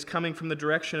company is coming from the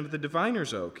direction of the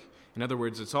diviner's oak. In other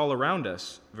words, it's all around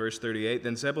us. Verse 38,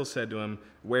 then Zebul said to him,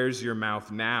 where's your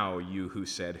mouth now, you who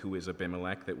said, who is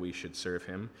Abimelech, that we should serve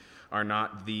him? Are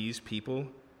not these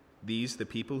the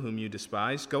people whom you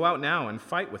despise? Go out now and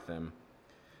fight with them.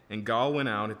 And Gaal went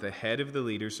out at the head of the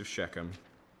leaders of Shechem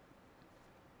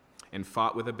and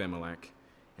fought with Abimelech.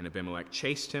 And Abimelech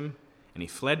chased him, and he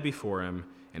fled before him,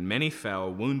 and many fell,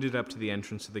 wounded up to the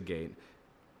entrance of the gate.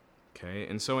 Okay,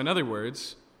 and so in other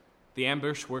words, the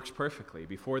ambush works perfectly.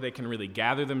 Before they can really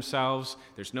gather themselves,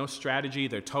 there's no strategy,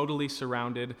 they're totally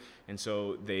surrounded, and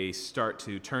so they start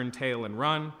to turn tail and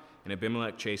run, and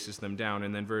Abimelech chases them down.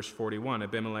 And then verse 41,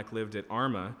 Abimelech lived at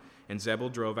Armah, and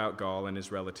Zebul drove out Gaal and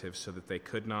his relatives so that they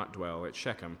could not dwell at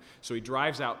Shechem. So he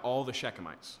drives out all the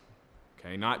Shechemites,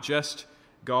 okay, not just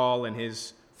Gaal and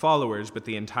his followers, but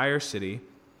the entire city.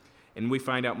 And we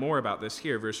find out more about this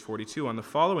here, verse 42. On the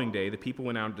following day, the people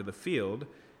went out into the field,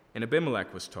 and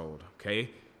Abimelech was told, okay,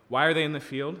 why are they in the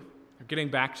field? They're getting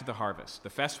back to the harvest. The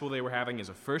festival they were having is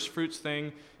a first fruits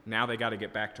thing. Now they got to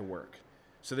get back to work.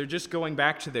 So they're just going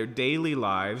back to their daily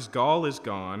lives. Gaal is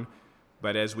gone,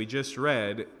 but as we just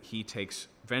read, he takes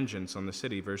vengeance on the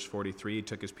city. Verse 43, he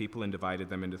took his people and divided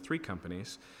them into 3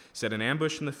 companies, set an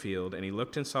ambush in the field, and he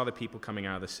looked and saw the people coming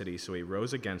out of the city, so he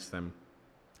rose against them,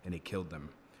 and he killed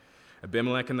them.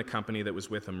 Abimelech and the company that was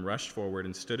with him rushed forward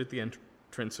and stood at the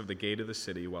entrance of the gate of the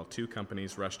city, while 2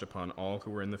 companies rushed upon all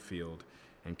who were in the field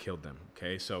and killed them.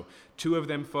 Okay, so 2 of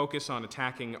them focus on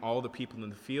attacking all the people in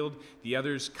the field. The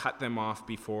others cut them off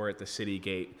before at the city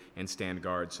gate and stand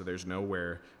guard, so there's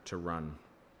nowhere to run.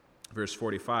 Verse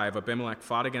 45, Abimelech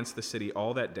fought against the city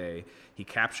all that day. He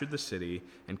captured the city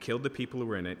and killed the people who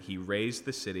were in it. He razed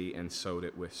the city and sowed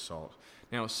it with salt.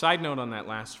 Now, side note on that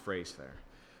last phrase there.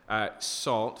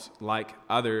 Salt, like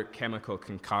other chemical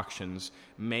concoctions,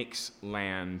 makes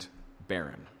land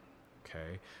barren,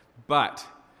 okay? But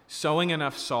sowing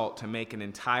enough salt to make an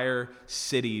entire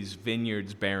city's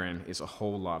vineyards barren is a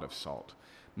whole lot of salt.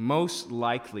 Most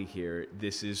likely here,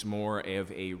 this is more of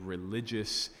a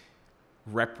religious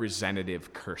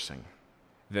representative cursing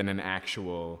than an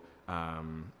actual,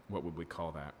 what would we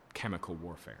call that, chemical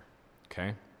warfare,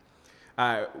 okay?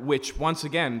 Which, once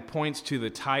again, points to the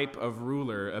type of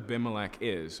ruler Abimelech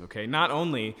is, okay? Not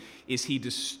only is he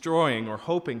destroying or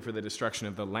hoping for the destruction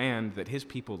of the land that his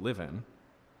people live in.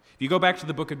 If you go back to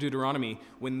the book of Deuteronomy,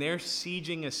 when they're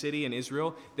sieging a city in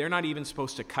Israel, they're not even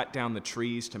supposed to cut down the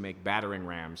trees to make battering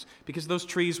rams, because those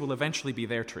trees will eventually be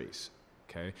their trees,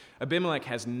 okay? Abimelech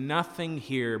has nothing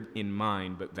here in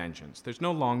mind but vengeance. There's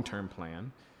no long-term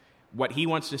plan. What he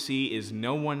wants to see is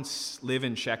no one live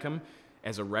in Shechem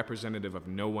as a representative of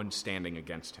no one standing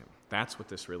against him. That's what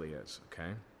this really is,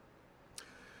 okay?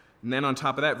 And then on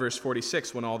top of that, verse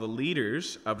 46, when all the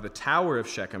leaders of the tower of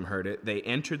Shechem heard it, they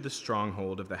entered the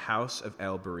stronghold of the house of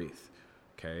El-Berith,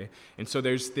 okay? And so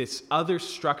there's this other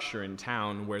structure in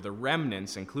town where the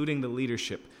remnants, including the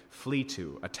leadership, flee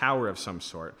to, a tower of some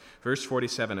sort. Verse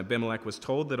 47, Abimelech was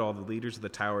told that all the leaders of the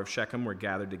tower of Shechem were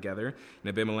gathered together, and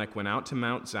Abimelech went out to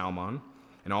Mount Zalmon,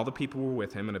 and all the people were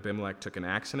with him, and Abimelech took an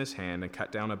axe in his hand and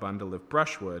cut down a bundle of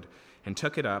brushwood and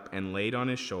took it up and laid on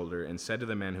his shoulder and said to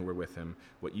the men who were with him,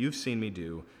 what you've seen me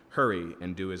do, hurry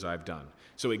and do as I've done.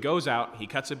 So he goes out, he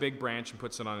cuts a big branch and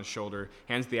puts it on his shoulder,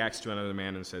 hands the axe to another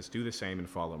man and says, do the same and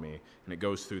follow me. And it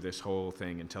goes through this whole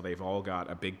thing until they've all got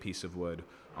a big piece of wood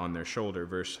on their shoulder.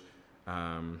 Verse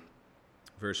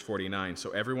 49, so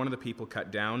every one of the people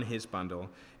cut down his bundle,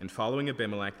 and following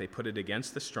Abimelech, they put it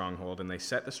against the stronghold, and they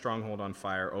set the stronghold on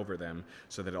fire over them,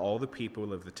 so that all the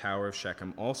people of the tower of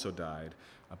Shechem also died,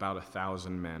 about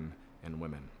 1,000 men and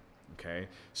women. Okay?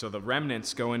 So the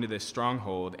remnants go into this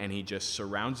stronghold, and he just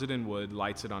surrounds it in wood,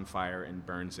 lights it on fire, and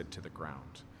burns it to the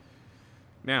ground.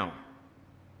 Now,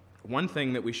 one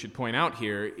thing that we should point out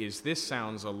here is this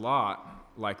sounds a lot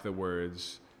like the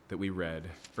words that we read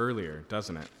earlier,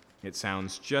 doesn't it? It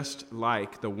sounds just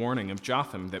like the warning of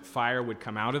Jotham that fire would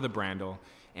come out of the brandle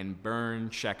and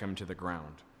burn Shechem to the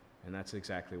ground. And that's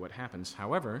exactly what happens.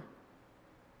 However,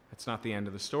 that's not the end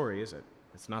of the story, is it?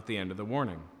 It's not the end of the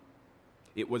warning.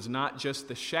 It was not just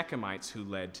the Shechemites who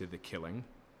led to the killing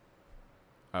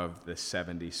of the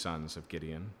 70 sons of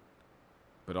Gideon,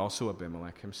 but also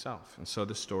Abimelech himself. And so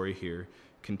the story here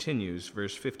continues.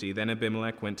 Verse 50, then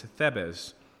Abimelech went to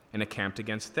Thebez and encamped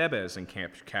against Thebez and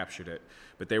captured it.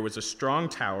 But there was a strong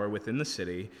tower within the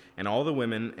city, and all the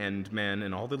women and men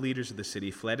and all the leaders of the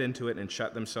city fled into it and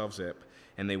shut themselves up,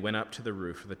 and they went up to the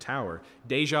roof of the tower.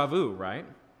 Deja vu, right?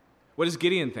 What does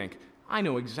Gideon think? I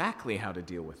know exactly how to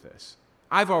deal with this.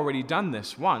 I've already done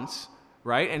this once,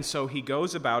 right? And so he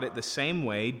goes about it the same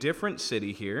way, different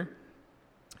city here.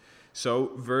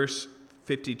 So, verse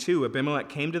 52, Abimelech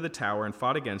came to the tower and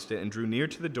fought against it and drew near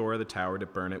to the door of the tower to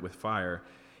burn it with fire.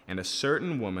 And a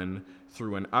certain woman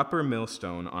threw an upper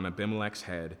millstone on Abimelech's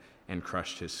head and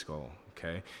crushed his skull.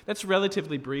 Okay? That's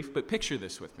relatively brief, but picture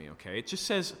this with me, okay? It just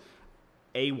says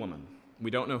a woman.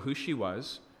 We don't know who she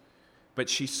was, but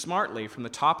she smartly, from the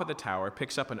top of the tower,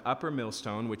 picks up an upper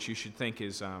millstone, which you should think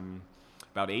is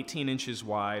about 18 inches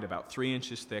wide, about 3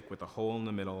 inches thick, with a hole in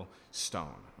the middle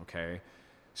stone, okay?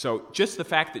 So just the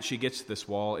fact that she gets to this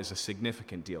wall is a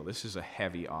significant deal. This is a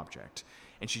heavy object.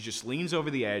 And she just leans over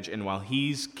the edge, and while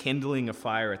he's kindling a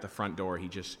fire at the front door,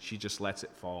 she just lets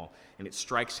it fall, and it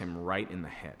strikes him right in the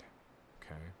head.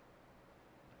 Okay?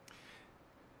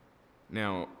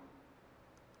 Now,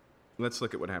 let's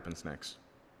look at what happens next.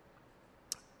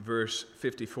 Verse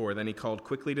 54, then he called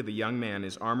quickly to the young man,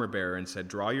 his armor-bearer, and said,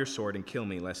 draw your sword and kill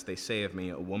me, lest they say of me,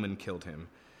 a woman killed him.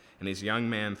 And his young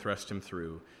man thrust him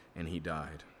through, and he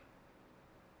died.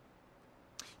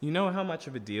 You know how much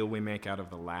of a deal we make out of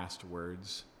the last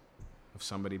words of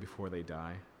somebody before they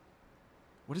die?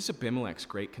 What is Abimelech's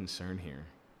great concern here?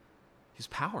 His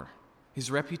power, his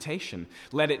reputation.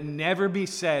 Let it never be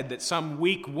said that some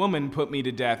weak woman put me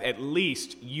to death. At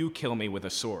least you kill me with a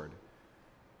sword.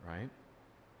 Right?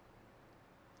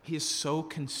 He is so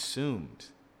consumed,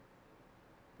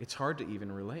 it's hard to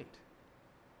even relate.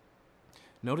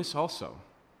 Notice also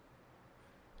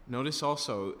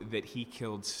that he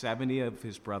killed 70 of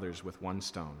his brothers with one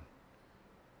stone,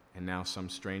 and now some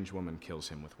strange woman kills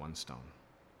him with one stone.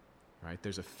 Right?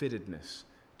 There's a fittedness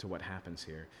to what happens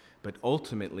here, but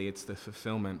ultimately it's the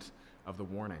fulfillment of the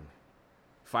warning.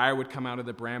 Fire would come out of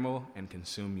the bramble and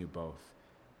consume you both.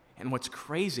 And what's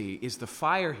crazy is the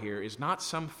fire here is not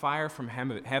some fire from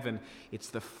heaven, it's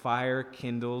the fire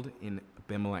kindled in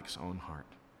Abimelech's own heart.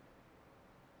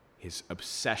 His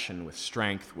obsession with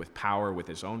strength, with power, with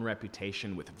his own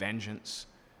reputation, with vengeance,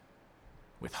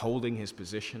 with holding his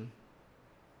position.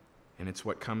 And it's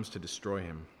what comes to destroy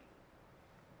him.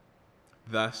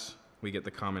 Thus, we get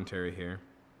the commentary here.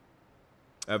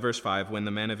 Verse 5, when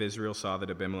the men of Israel saw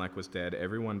that Abimelech was dead,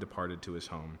 everyone departed to his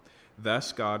home.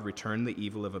 Thus God returned the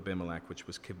evil of Abimelech, which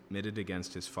was committed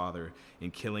against his father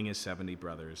in killing his 70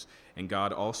 brothers. And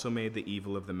God also made the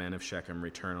evil of the men of Shechem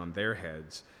return on their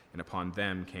heads, and upon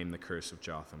them came the curse of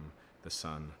Jotham, the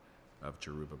son of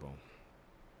Jerubbaal.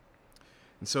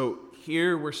 And so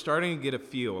here we're starting to get a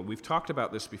feel. We've talked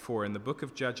about this before. In the book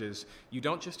of Judges, you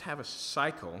don't just have a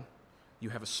cycle, you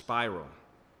have a spiral,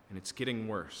 and it's getting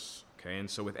worse. Okay, and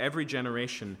so with every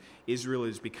generation, Israel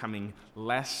is becoming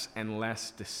less and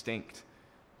less distinct.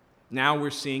 Now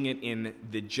we're seeing it in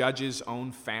the judge's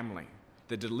own family.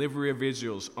 The deliverer of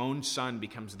Israel's own son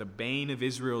becomes the bane of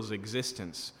Israel's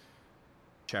existence.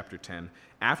 Chapter 10.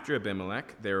 After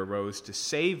Abimelech, there arose to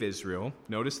save Israel.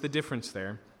 Notice the difference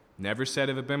there. Never said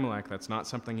of Abimelech, that's not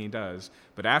something he does.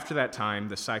 But after that time,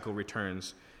 the cycle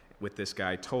returns with this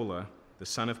guy, Tola, the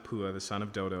son of Puah, the son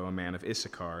of Dodo, a man of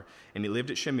Issachar, and he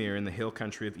lived at Shamir in the hill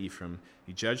country of Ephraim.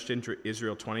 He judged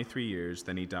Israel 23 years,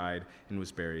 then he died and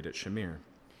was buried at Shamir.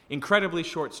 Incredibly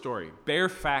short story, bare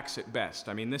facts at best.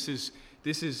 I mean, this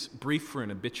is brief for an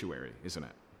obituary, isn't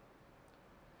it?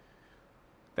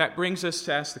 That brings us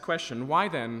to ask the question, why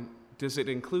then does it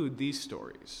include these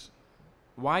stories?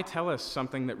 Why tell us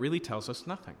something that really tells us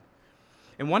nothing?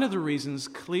 And one of the reasons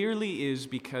clearly is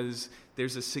because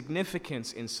there's a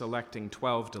significance in selecting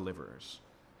 12 deliverers.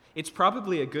 It's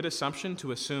probably a good assumption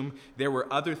to assume there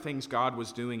were other things God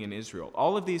was doing in Israel.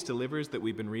 All of these deliverers that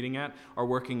we've been reading at are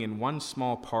working in one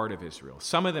small part of Israel,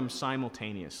 some of them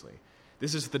simultaneously.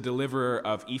 This is the deliverer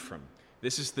of Ephraim.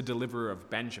 This is the deliverer of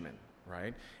Benjamin,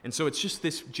 right? And so it's just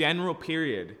this general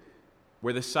period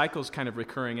where the cycle's kind of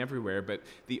recurring everywhere, but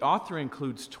the author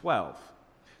includes 12.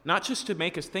 Not just to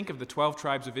make us think of the 12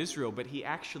 tribes of Israel, but he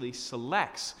actually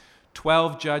selects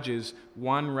 12 judges,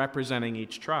 one representing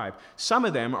each tribe. Some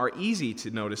of them are easy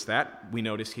to notice that. We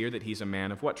notice here that he's a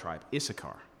man of what tribe?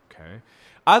 Issachar. Okay.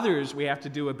 Others, we have to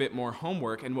do a bit more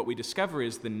homework, and what we discover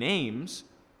is the names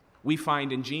we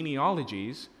find in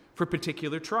genealogies for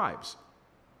particular tribes.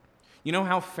 You know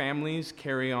how families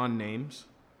carry on names?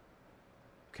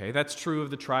 Okay, that's true of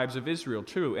the tribes of Israel,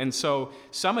 too. And so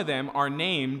some of them are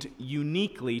named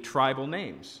uniquely tribal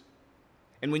names.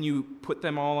 And when you put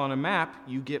them all on a map,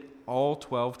 you get all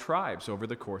 12 tribes over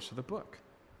the course of the book.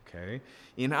 Okay?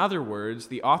 In other words,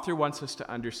 the author wants us to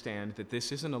understand that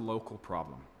this isn't a local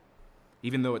problem.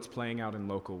 Even though it's playing out in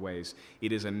local ways,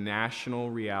 it is a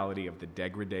national reality of the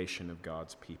degradation of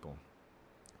God's people.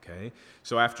 Okay,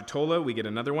 so after Tola, we get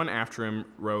another one. After him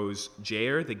rose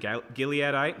Jair, the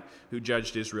Gileadite, who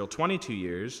judged Israel 22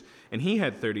 years, and he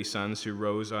had 30 sons who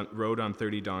rode on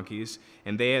 30 donkeys,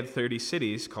 and they had 30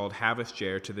 cities called Havoth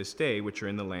Jair to this day, which are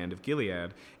in the land of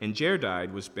Gilead. And Jair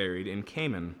died, was buried in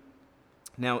Canaan.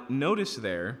 Now, notice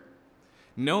there,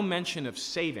 no mention of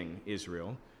saving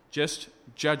Israel, just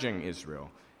judging Israel.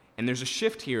 And there's a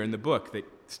shift here in the book that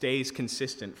stays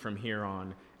consistent from here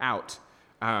on out.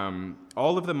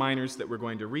 All of the minors that we're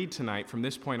going to read tonight, from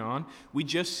this point on, we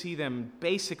just see them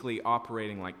basically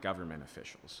operating like government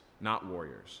officials, not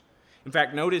warriors. In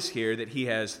fact, notice here that he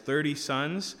has 30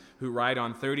 sons who ride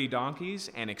on 30 donkeys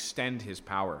and extend his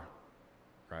power,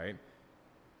 right?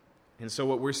 And so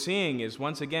what we're seeing is,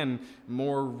 once again,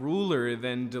 more ruler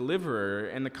than deliverer.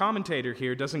 And the commentator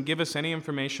here doesn't give us any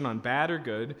information on bad or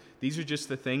good. These are just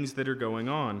the things that are going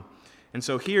on. And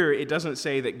so here, it doesn't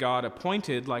say that God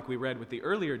appointed, like we read with the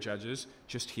earlier judges,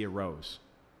 just he arose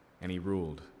and he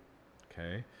ruled.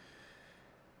 Okay?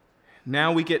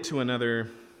 Now we get to another,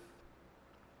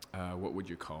 what would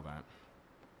you call that?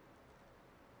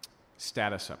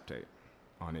 Status update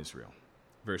on Israel.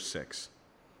 Verse 6.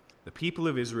 The people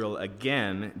of Israel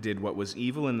again did what was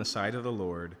evil in the sight of the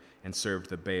Lord and served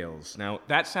the Baals. Now,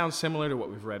 that sounds similar to what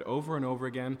we've read over and over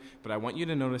again, but I want you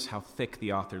to notice how thick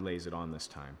the author lays it on this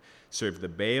time. Served the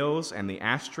Baals and the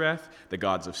Ashtoreth, the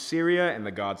gods of Syria and the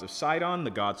gods of Sidon,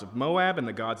 the gods of Moab and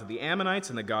the gods of the Ammonites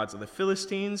and the gods of the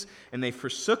Philistines, and they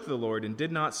forsook the Lord and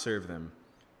did not serve them.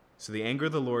 So the anger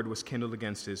of the Lord was kindled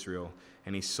against Israel,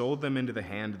 and he sold them into the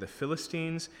hand of the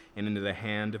Philistines and into the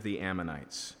hand of the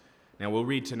Ammonites. Now, we'll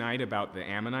read tonight about the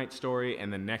Ammonite story,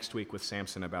 and then next week with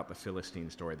Samson about the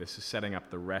Philistine story. This is setting up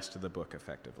the rest of the book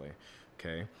effectively,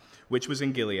 okay? Which was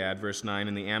in Gilead, verse 9,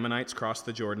 and the Ammonites crossed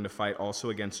the Jordan to fight also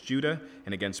against Judah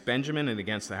and against Benjamin and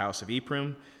against the house of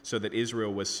Ephraim, so that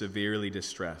Israel was severely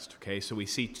distressed, okay? So we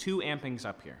see two ampings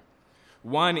up here.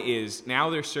 One is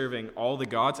now they're serving all the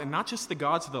gods, and not just the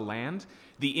gods of the land,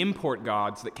 the import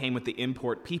gods that came with the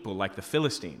import people, like the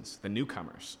Philistines, the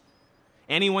newcomers.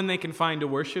 Anyone they can find to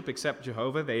worship except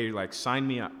Jehovah, they sign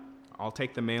me up. I'll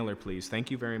take the mailer, please. Thank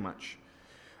you very much.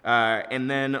 And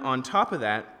then on top of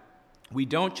that, we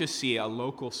don't just see a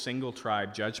local single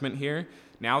tribe judgment here.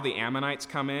 Now the Ammonites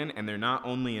come in, and they're not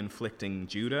only inflicting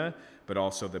Judah, but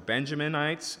also the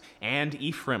Benjaminites and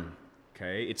Ephraim.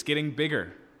 Okay, it's getting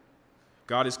bigger.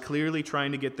 God is clearly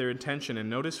trying to get their attention. And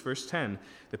notice verse 10.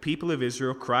 The people of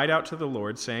Israel cried out to the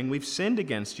Lord, saying, "We've sinned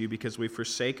against you because we've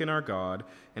forsaken our God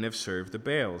and have served the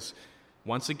Baals."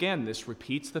 Once again, this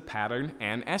repeats the pattern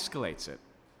and escalates it.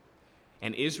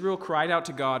 And Israel cried out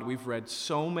to God. We've read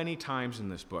so many times in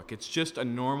this book. It's just a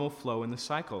normal flow in the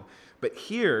cycle. But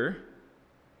here,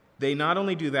 they not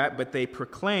only do that, but they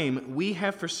proclaim, "We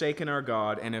have forsaken our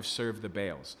God and have served the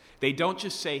Baals." They don't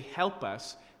just say, "Help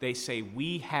us." They say,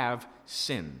 "We have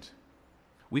sinned."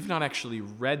 We've not actually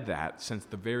read that since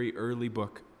the very early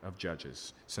book of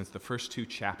Judges, since the first 2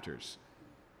 chapters,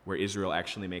 where Israel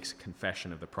actually makes a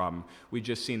confession of the problem. We've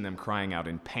just seen them crying out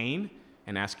in pain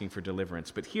and asking for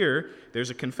deliverance. But here, there's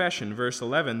a confession. Verse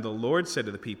 11, the Lord said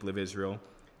to the people of Israel,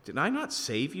 "Did I not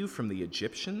save you from the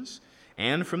Egyptians,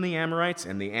 and from the Amorites,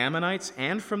 and the Ammonites,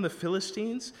 and from the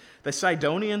Philistines? The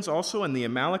Sidonians also, and the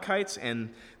Amalekites,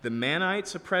 and the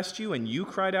Manites oppressed you, and you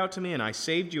cried out to me, and I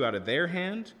saved you out of their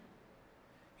hand?"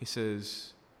 He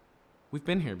says, we've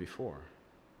been here before.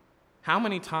 How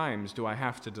many times do I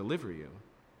have to deliver you?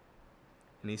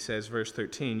 And he says, verse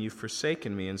 13, "You've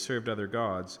forsaken me and served other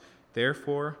gods.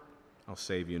 Therefore, I'll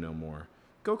save you no more.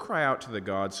 Go cry out to the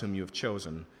gods whom you have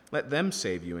chosen. Let them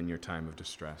save you in your time of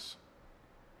distress."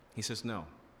 He says, no.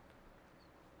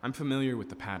 I'm familiar with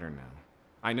the pattern now.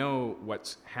 I know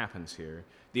what happens here.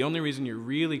 The only reason you're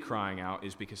really crying out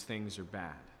is because things are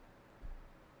bad.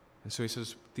 And so he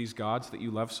says, these gods that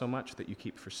you love so much, that you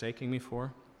keep forsaking me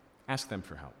for, ask them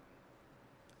for help.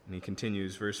 And he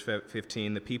continues, verse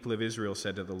 15, "The people of Israel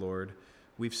said to the Lord,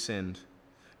 'We've sinned.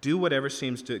 Do whatever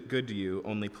seems good to you,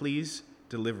 only please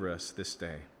deliver us this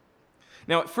day.'"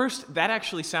 Now, at first, that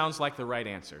actually sounds like the right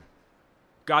answer.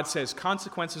 God says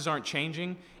consequences aren't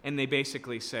changing, and they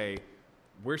basically say,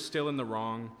 we're still in the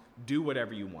wrong, do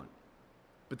whatever you want.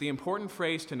 But the important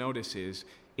phrase to notice is,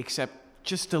 except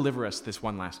just deliver us this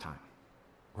one last time,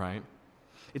 right?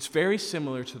 It's very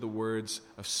similar to the words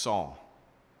of Saul.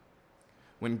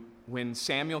 When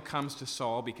Samuel comes to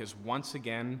Saul, because once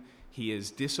again he has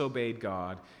disobeyed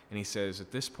God, and he says,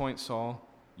 "At this point, Saul,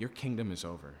 your kingdom is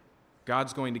over.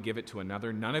 God's going to give it to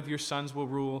another. None of your sons will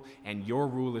rule, and your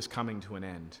rule is coming to an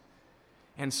end."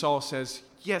 And Saul says,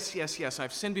 yes,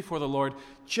 I've sinned before the Lord.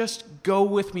 Just go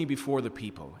with me before the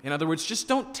people. In other words, just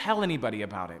don't tell anybody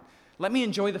about it. Let me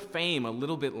enjoy the fame a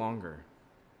little bit longer.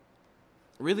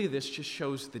 Really, this just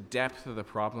shows the depth of the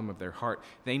problem of their heart.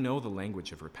 They know the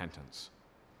language of repentance.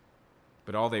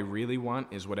 But all they really want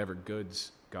is whatever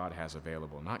goods God has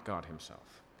available, not God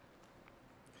himself.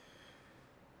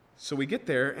 So we get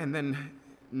there, and then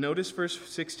notice verse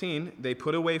 16. They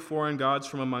put away foreign gods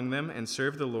from among them and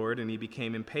served the Lord, and he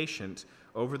became impatient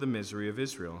over the misery of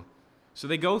Israel. So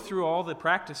they go through all the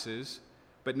practices,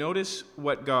 but notice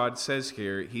what God says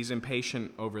here. He's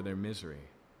impatient over their misery.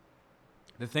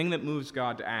 The thing that moves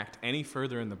God to act any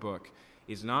further in the book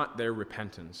is not their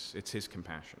repentance, it's his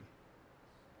compassion.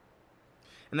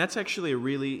 And that's actually a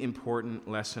really important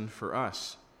lesson for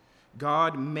us.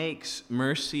 God makes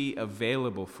mercy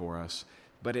available for us,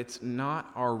 but it's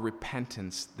not our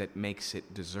repentance that makes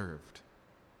it deserved,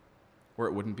 or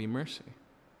it wouldn't be mercy.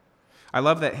 I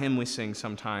love that hymn we sing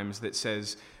sometimes that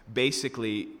says,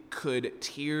 basically, could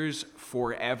tears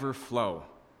forever flow?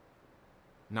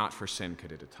 Not for sin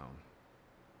could it atone.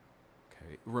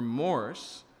 Okay.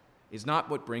 Remorse is not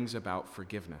what brings about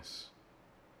forgiveness.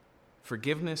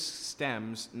 Forgiveness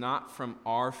stems not from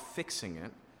our fixing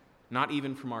it, not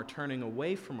even from our turning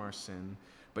away from our sin,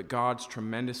 but God's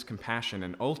tremendous compassion,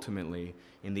 and ultimately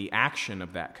in the action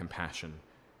of that compassion,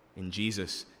 in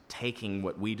Jesus taking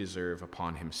what we deserve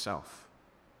upon himself,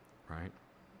 right?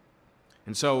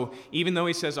 And so, even though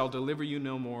he says, I'll deliver you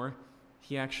no more,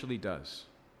 he actually does.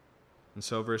 And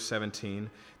so, verse 17,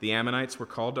 the Ammonites were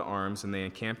called to arms, and they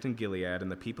encamped in Gilead,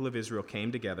 and the people of Israel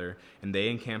came together, and they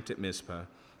encamped at Mizpah.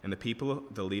 And the people,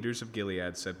 the leaders of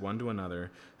Gilead, said one to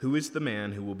another, who is the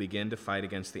man who will begin to fight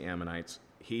against the Ammonites?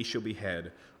 He shall be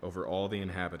head over all the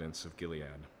inhabitants of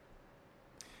Gilead.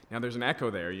 Now, there's an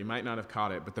echo there. You might not have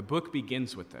caught it, but the book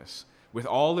begins with this, with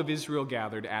all of Israel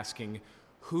gathered asking,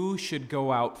 who should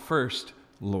go out first,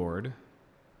 Lord?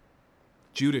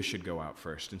 Judah should go out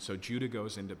first, and so Judah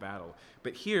goes into battle.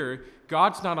 But here,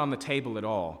 God's not on the table at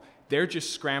all. They're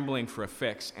just scrambling for a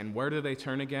fix, and where do they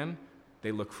turn again?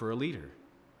 They look for a leader.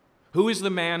 Who is the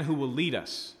man who will lead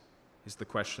us, is the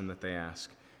question that they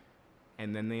ask.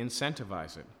 And then they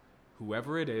incentivize it.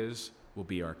 Whoever it is will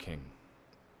be our king.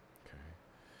 Okay.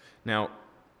 Now,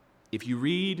 if you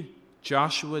read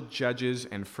Joshua, Judges,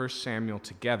 and 1 Samuel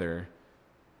together,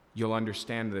 you'll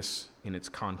understand this in its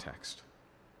context.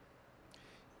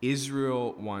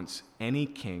 Israel wants any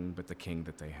king but the king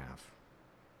that they have.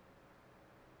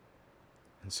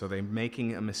 And so they're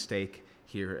making a mistake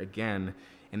here again.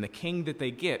 And the king that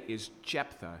they get is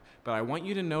Jephthah. But I want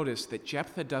you to notice that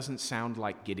Jephthah doesn't sound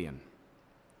like Gideon.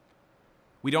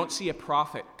 We don't see a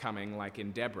prophet coming like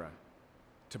in Deborah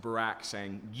to Barak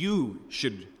saying, you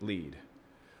should lead.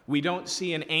 We don't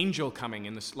see an angel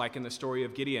coming like in the story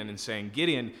of Gideon and saying,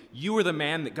 Gideon, you are the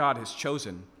man that God has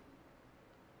chosen.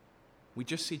 We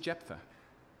just see Jephthah,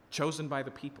 chosen by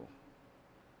the people.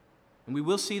 And we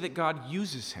will see that God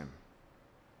uses him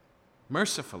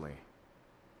mercifully.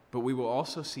 But we will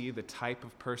also see the type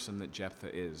of person that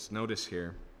Jephthah is. Notice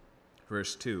here,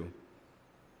 verse 2.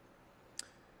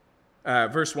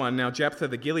 Verse 1, now Jephthah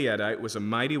the Gileadite was a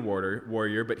mighty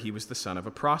warrior, but he was the son of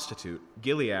a prostitute.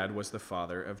 Gilead was the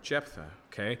father of Jephthah.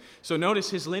 Okay? So notice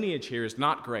his lineage here is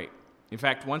not great. In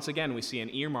fact, once again, we see an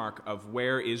earmark of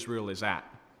where Israel is at.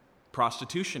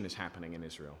 Prostitution is happening in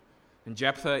Israel. And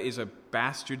Jephthah is a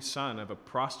bastard son of a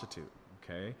prostitute.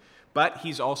 Okay? But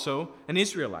he's also an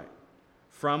Israelite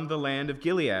from the land of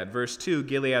Gilead. Verse 2,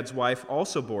 Gilead's wife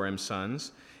also bore him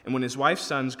sons. And when his wife's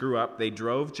sons grew up, they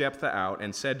drove Jephthah out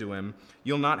and said to him,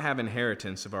 you'll not have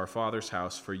inheritance of our father's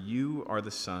house, for you are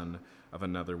the son of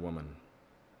another woman.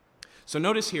 So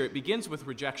notice here, it begins with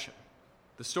rejection.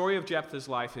 The story of Jephthah's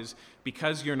life is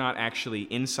because you're not actually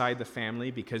inside the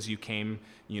family, because you came,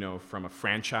 from a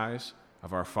franchise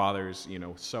of our father's,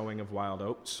 sowing of wild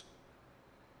oats.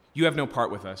 You have no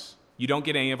part with us. You don't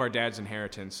get any of our dad's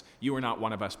inheritance. You are not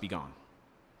one of us. Be gone.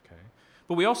 Okay?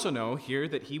 But we also know here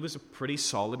that he was a pretty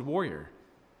solid warrior.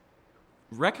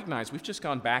 Recognize we've just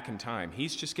gone back in time.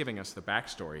 He's just giving us the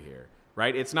backstory here,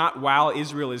 right? It's not while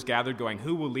Israel is gathered going,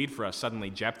 who will lead for us? Suddenly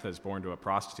Jephthah is born to a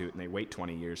prostitute and they wait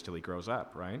 20 years till he grows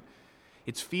up, right?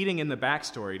 It's feeding in the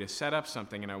backstory to set up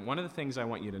something. And one of the things I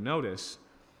want you to notice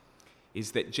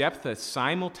is that Jephthah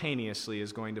simultaneously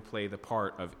is going to play the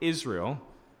part of Israel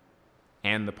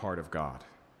and the part of God.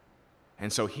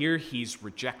 And so here he's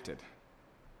rejected,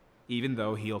 even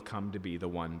though he'll come to be the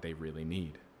one they really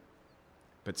need.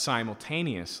 But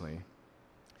simultaneously,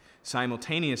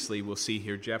 we'll see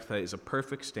here Jephthah is a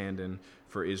perfect stand-in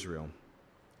for Israel.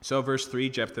 So verse 3,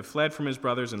 Jephthah fled from his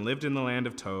brothers and lived in the land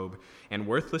of Tob, and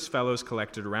worthless fellows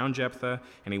collected around Jephthah,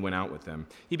 and he went out with them.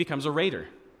 He becomes a raider.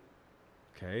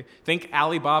 Okay? Think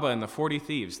Alibaba and the 40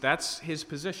 Thieves. That's his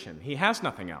position. He has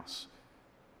nothing else.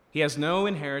 He has no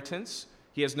inheritance.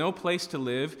 He has no place to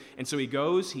live. And so he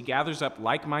goes, he gathers up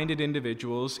like-minded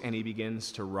individuals, and he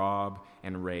begins to rob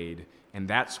and raid. And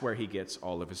that's where he gets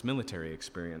all of his military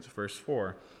experience. Verse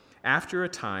 4, after a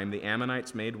time, the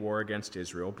Ammonites made war against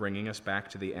Israel, bringing us back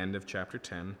to the end of chapter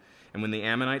 10. And when the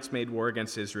Ammonites made war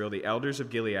against Israel, the elders of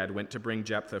Gilead went to bring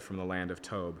Jephthah from the land of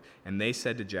Tob. And they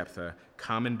said to Jephthah,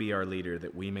 come and be our leader,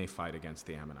 that we may fight against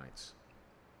the Ammonites.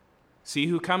 See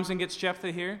who comes and gets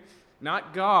Jephthah here?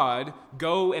 Not God,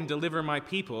 go and deliver my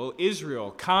people. Israel,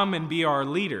 come and be our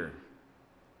leader.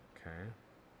 Okay.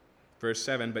 Verse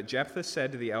 7, but Jephthah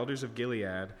said to the elders of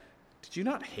Gilead, did you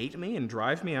not hate me and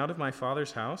drive me out of my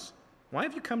father's house? Why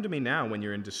have you come to me now when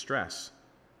you're in distress?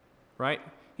 Right?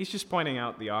 He's just pointing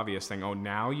out the obvious thing. Oh,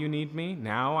 now you need me?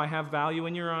 Now I have value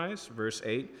in your eyes? Verse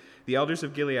 8, the elders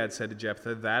of Gilead said to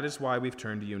Jephthah, that is why we've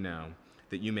turned to you now,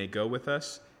 that you may go with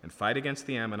us and fight against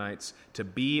the Ammonites, to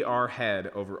be our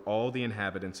head over all the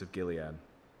inhabitants of Gilead.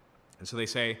 And so they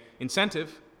say,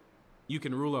 incentive, you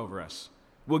can rule over us.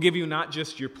 We'll give you not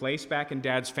just your place back in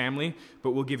Dad's family,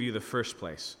 but we'll give you the first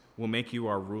place. We'll make you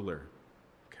our ruler.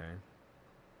 Okay.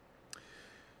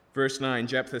 Verse 9,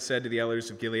 Jephthah said to the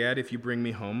elders of Gilead, if you bring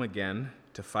me home again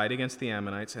to fight against the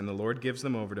Ammonites, and the Lord gives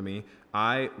them over to me,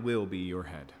 I will be your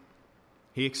head.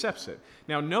 He accepts it.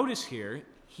 Now notice here,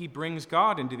 he brings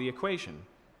God into the equation.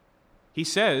 He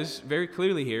says very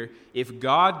clearly here, if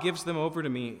God gives them over to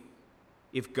me,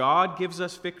 if God gives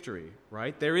us victory,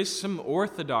 right, there is some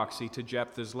orthodoxy to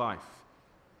Jephthah's life.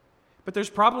 But there's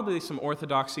probably some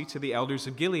orthodoxy to the elders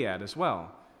of Gilead as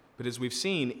well. But as we've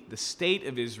seen, the state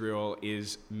of Israel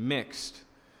is mixed.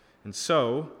 And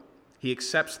so he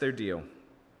accepts their deal.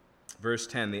 Verse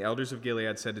 10, the elders of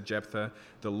Gilead said to Jephthah,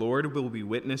 the Lord will be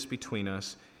witness between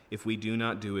us if we do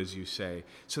not do as you say.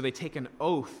 So they take an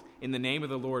oath in the name of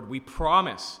the Lord. We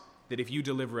promise that if you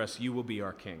deliver us, you will be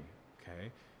our king.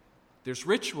 Okay? There's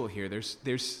ritual here.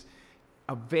 There's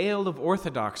a veil of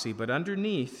orthodoxy, but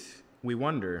underneath, we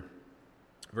wonder.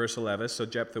 Verse 11, so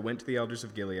Jephthah went to the elders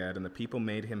of Gilead, and the people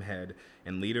made him head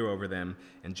and leader over them,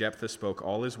 and Jephthah spoke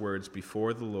all his words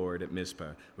before the Lord at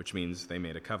Mizpah, which means they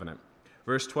made a covenant.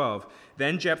 Verse 12,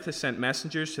 then Jephthah sent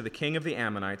messengers to the king of the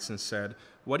Ammonites and said,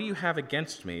 what do you have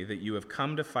against me that you have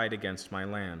come to fight against my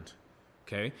land?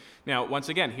 Okay, now once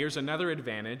again, here's another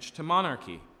advantage to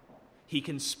monarchy. He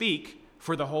can speak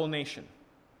for the whole nation.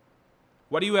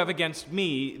 What do you have against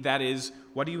me? That is,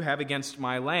 what do you have against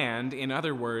my land? In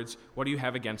other words, what do you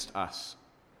have against us?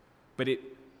 But it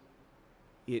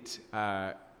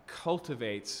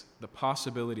cultivates the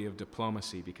possibility of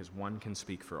diplomacy because one can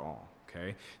speak for all.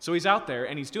 Okay, so he's out there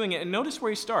and he's doing it. And notice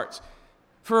where he starts.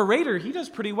 For a raider, he does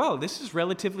pretty well. This is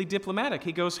relatively diplomatic.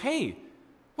 He goes, hey,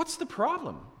 what's the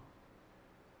problem?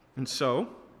 And so,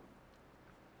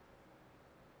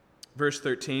 verse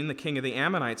 13, the king of the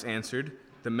Ammonites answered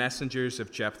the messengers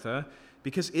of Jephthah,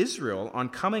 because Israel, on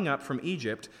coming up from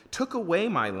Egypt, took away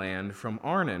my land from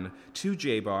Arnon to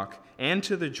Jabbok and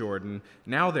to the Jordan.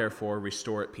 Now, therefore,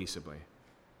 restore it peaceably.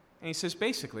 And he says,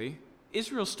 basically,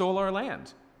 Israel stole our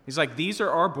land. He's like, these are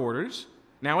our borders.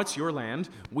 Now it's your land.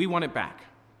 We want it back.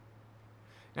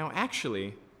 Now,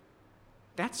 actually,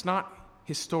 that's not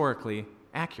historically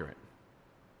accurate.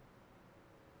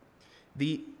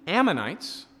 The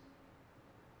Ammonites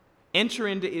enter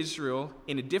into Israel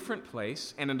in a different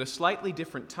place and at a slightly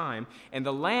different time, and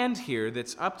the land here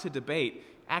that's up to debate,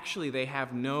 actually they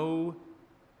have no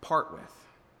part with.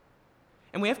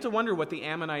 And we have to wonder what the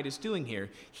Ammonite is doing here.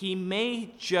 He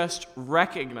may just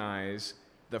recognize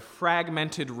the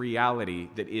fragmented reality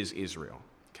that is Israel.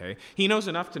 Okay? He knows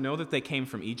enough to know that they came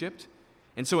from Egypt,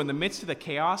 and so in the midst of the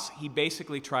chaos, he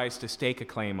basically tries to stake a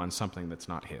claim on something that's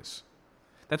not his.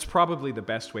 That's probably the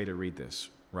best way to read this,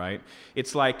 right?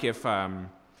 It's like if a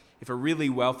really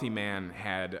wealthy man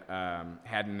had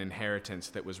an inheritance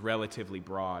that was relatively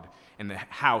broad, and the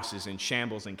house is in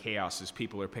shambles and chaos as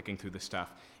people are picking through the stuff,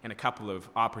 and a couple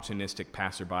of opportunistic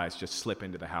passerbys just slip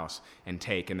into the house and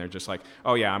take, and they're just like,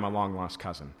 oh yeah, I'm a long-lost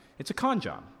cousin. It's a con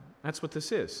job. That's what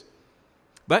this is.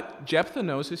 But Jephthah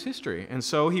knows his history, and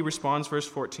so he responds, verse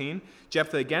 14,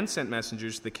 Jephthah again sent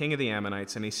messengers to the king of the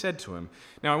Ammonites, and he said to him,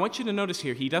 now I want you to notice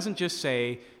here, he doesn't just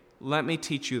say, let me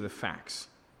teach you the facts.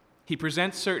 He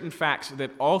presents certain facts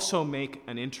that also make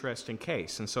an interesting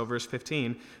case. And so verse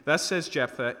 15, thus says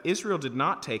Jephthah, Israel did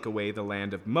not take away the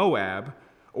land of Moab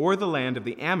or the land of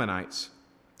the Ammonites,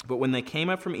 but when they came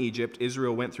up from Egypt,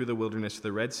 Israel went through the wilderness to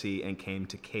the Red Sea and came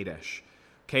to Kadesh.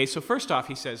 Okay, so first off,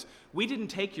 he says, we didn't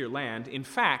take your land. In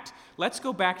fact, let's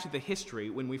go back to the history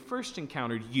when we first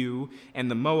encountered you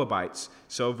and the Moabites.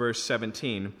 So verse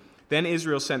 17, Then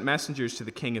Israel sent messengers to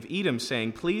the king of Edom,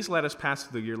 saying, "Please let us pass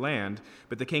through your land."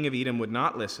 But the king of Edom would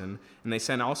not listen, and they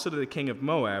sent also to the king of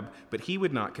Moab, but he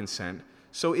would not consent.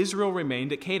 So Israel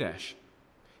remained at Kadesh.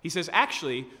 He says,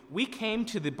 actually, we came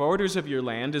to the borders of your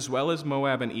land as well as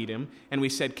Moab and Edom, and we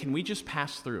said, can we just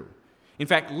pass through? In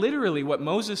fact, literally what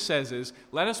Moses says is,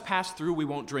 let us pass through. We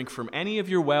won't drink from any of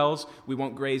your wells. We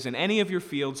won't graze in any of your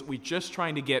fields. We're just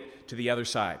trying to get to the other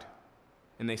side.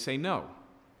 And they say no.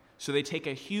 So they take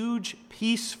a huge,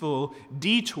 peaceful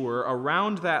detour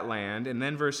around that land. And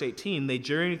then verse 18, they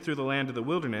journeyed through the land of the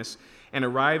wilderness and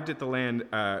arrived at the land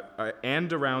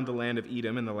and around the land of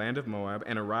Edom and the land of Moab,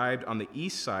 and arrived on the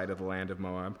east side of the land of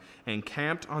Moab and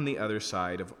camped on the other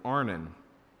side of Arnon.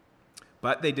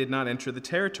 But they did not enter the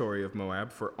territory of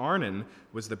Moab, for Arnon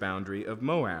was the boundary of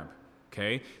Moab.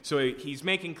 Okay? So he's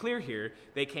making clear here,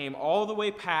 they came all the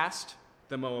way past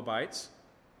the Moabites,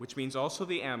 which means also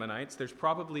the Ammonites. There's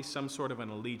probably some sort of an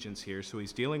allegiance here, so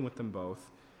he's dealing with them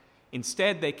both.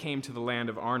 Instead, they came to the land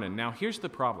of Arnon. Now, here's the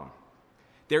problem.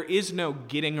 There is no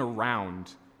getting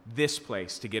around this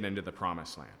place to get into the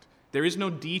promised land. There is no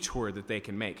detour that they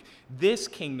can make. This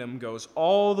kingdom goes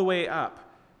all the way up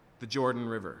the Jordan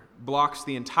River, blocks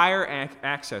the entire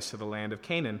access to the land of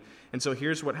Canaan. And so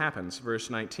here's what happens. Verse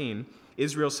 19,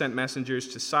 Israel sent messengers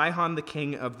to Sihon, the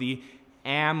king of the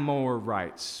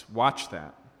Amorites. Watch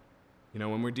that. You know,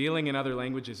 when we're dealing in other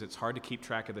languages, it's hard to keep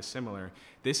track of the similar.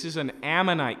 This is an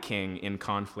Ammonite king in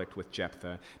conflict with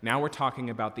Jephthah. Now we're talking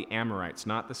about the Amorites,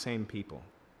 not the same people.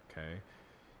 Okay?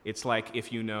 It's like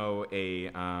if you know a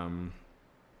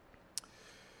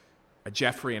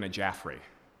Jeffrey and a Jaffrey,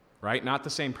 right? Not the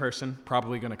same person,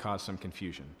 probably going to cause some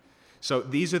confusion. So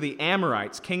these are the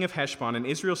Amorites, king of Heshbon, and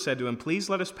Israel said to him, please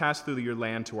let us pass through your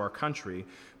land to our country.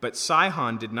 But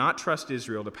Sihon did not trust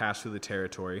Israel to pass through the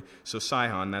territory. So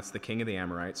Sihon, that's the king of the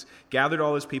Amorites, gathered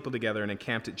all his people together and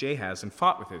encamped at Jahaz and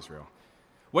fought with Israel.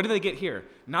 What do they get here?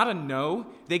 Not a no,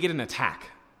 they get an attack.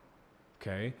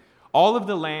 Okay? All of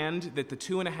the land that the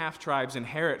 2.5 tribes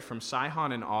inherit from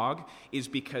Sihon and Og is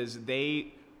because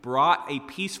they brought a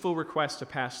peaceful request to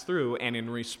pass through, and in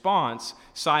response,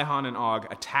 Sihon and Og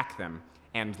attack them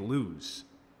and lose.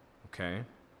 Okay?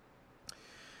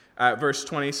 Verse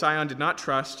 20, Sihon did not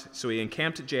trust, so he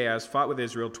encamped at Jahaz, fought with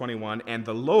Israel, 21, and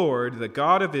the Lord, the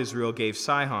God of Israel, gave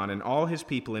Sihon and all his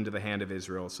people into the hand of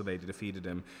Israel, so they defeated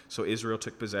him. So Israel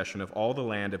took possession of all the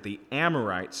land of the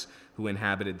Amorites who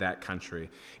inhabited that country.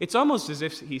 It's almost as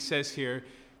if he says here,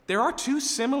 there are two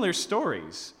similar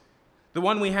stories. The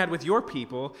one we had with your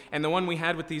people and the one we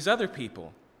had with these other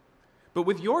people. But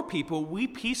with your people, we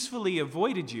peacefully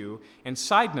avoided you. And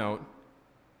side note,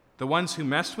 the ones who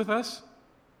messed with us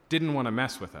didn't want to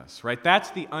mess with us, right? That's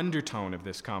the undertone of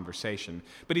this conversation.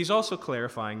 But he's also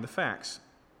clarifying the facts.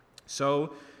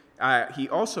 So he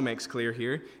also makes clear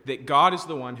here that God is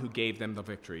the one who gave them the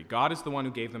victory. God is the one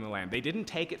who gave them the land. They didn't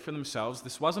take it for themselves.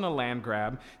 This wasn't a land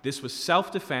grab. This was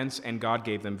self-defense, and God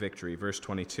gave them victory. Verse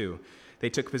 22. They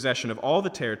took possession of all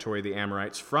the territory of the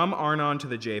Amorites, from Arnon to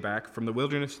the Jabbok, from the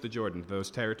wilderness to the Jordan.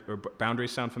 Those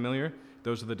boundaries sound familiar?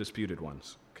 Those are the disputed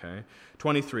ones. Okay.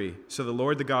 23. So the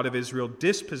Lord, the God of Israel,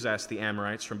 dispossessed the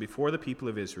Amorites from before the people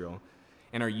of Israel.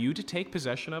 And are you to take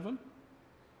possession of them?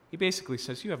 He basically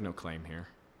says, you have no claim here.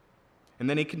 And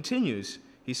then he continues.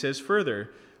 He says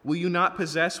further, will you not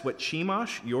possess what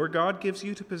Chemosh, your God, gives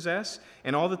you to possess?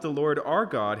 And all that the Lord our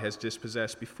God has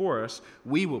dispossessed before us,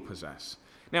 we will possess.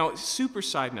 Now, super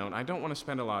side note, I don't want to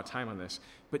spend a lot of time on this,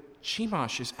 but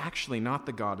Chemosh is actually not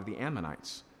the god of the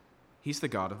Ammonites. He's the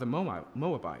god of the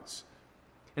Moabites.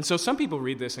 And so some people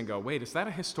read this and go, wait, is that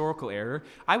a historical error?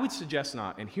 I would suggest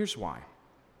not, and here's why.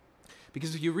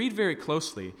 Because if you read very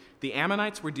closely, the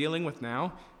Ammonites we're dealing with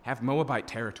now have Moabite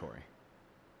territory.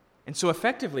 And so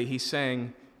effectively he's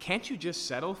saying, can't you just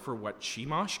settle for what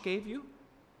Chemosh gave you?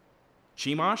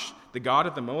 Chemosh, the god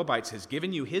of the Moabites, has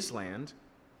given you his land.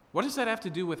 What does that have to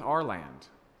do with our land?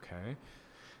 Okay.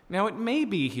 Now, it may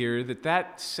be here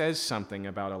that says something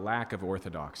about a lack of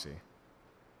orthodoxy.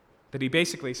 That he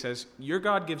basically says, your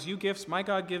God gives you gifts, my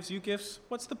God gives you gifts,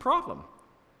 what's the problem?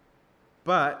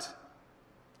 But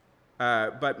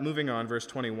moving on, verse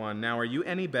 21, now are you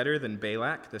any better than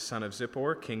Balak, the son of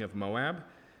Zippor, king of Moab?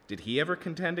 Did he ever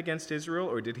contend against Israel,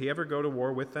 or did he ever go to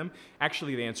war with them?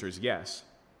 Actually, the answer is yes,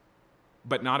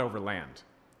 but not over land,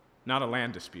 not a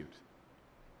land dispute.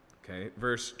 Okay,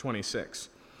 verse 26.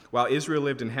 While Israel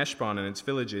lived in Heshbon and its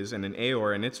villages, and in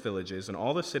Aor and its villages, and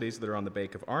all the cities that are on the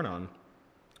Bake of Arnon,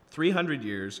 300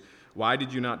 years, why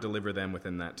did you not deliver them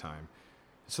within that time?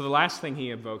 So the last thing he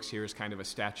invokes here is kind of a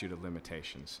statute of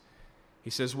limitations. He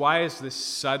says, why is this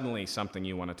suddenly something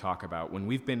you want to talk about when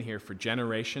we've been here for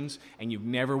generations and you've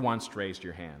never once raised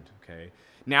your hand, okay?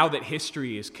 Now that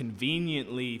history is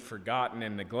conveniently forgotten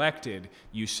and neglected,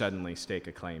 you suddenly stake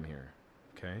a claim here,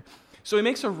 okay? So he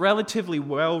makes a relatively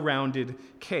well-rounded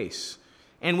case,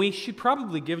 and we should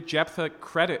probably give Jephthah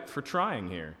credit for trying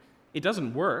here. It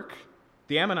doesn't work.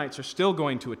 The Ammonites are still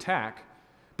going to attack,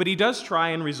 but he does try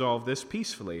and resolve this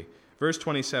peacefully. Verse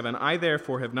 27, I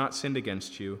therefore have not sinned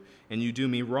against you, and you do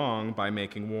me wrong by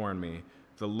making war on me.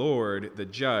 The Lord, the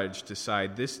judge,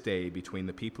 decide this day between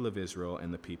the people of Israel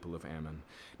and the people of Ammon.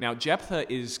 Now,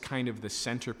 Jephthah is kind of the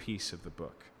centerpiece of the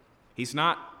book. He's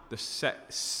not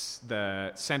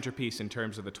the centerpiece in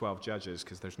terms of the 12 judges,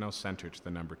 because there's no center to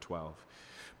the number 12.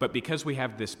 But because we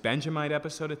have this Benjamite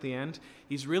episode at the end,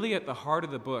 he's really at the heart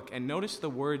of the book. And notice the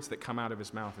words that come out of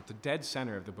his mouth at the dead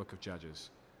center of the book of Judges.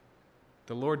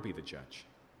 The Lord be the judge.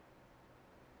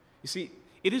 You see,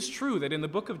 it is true that in the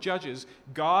book of Judges,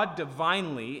 God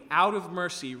divinely, out of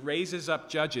mercy, raises up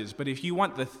judges. But if you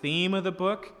want the theme of the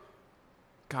book,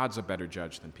 God's a better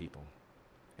judge than people.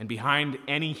 And behind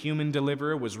any human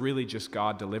deliverer was really just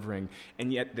God delivering.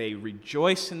 And yet they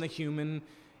rejoice in the human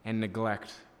and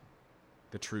neglect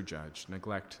the true judge,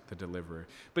 neglect the deliverer.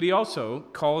 But he also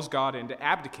calls God in to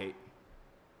abdicate.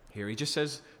 Here he just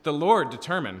says, the Lord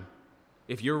determine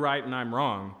if you're right and I'm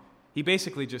wrong. He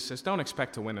basically just says, don't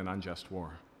expect to win an unjust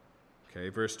war. Okay,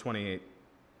 verse 28.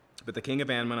 But the king of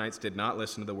Ammonites did not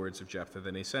listen to the words of Jephthah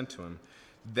that he sent to him.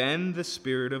 Then the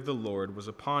Spirit of the Lord was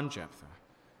upon Jephthah.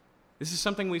 This is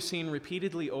something we've seen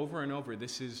repeatedly over and over.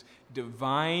 This is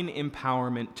divine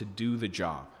empowerment to do the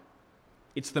job.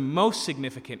 It's the most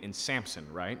significant in Samson,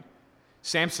 right?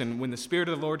 Samson, when the Spirit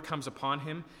of the Lord comes upon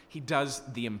him, he does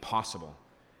the impossible.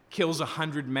 Kills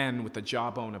 100 men with the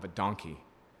jawbone of a donkey,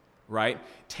 right?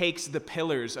 Takes the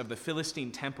pillars of the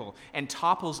Philistine temple and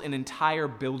topples an entire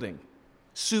building.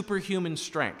 Superhuman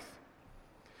strength.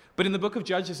 But in the book of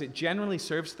Judges, it generally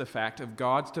serves the fact of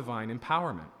God's divine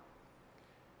empowerment.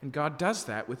 And God does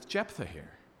that with Jephthah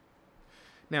here.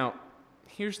 Now,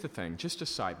 here's the thing, just a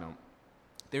side note.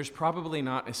 There's probably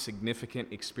not a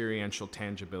significant experiential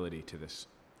tangibility to this,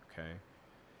 okay?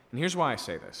 And here's why I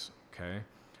say this, okay?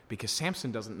 Because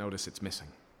Samson doesn't notice it's missing.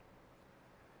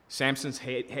 Samson's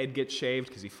head gets shaved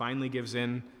because he finally gives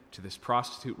in to this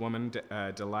prostitute woman,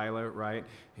 Delilah, right?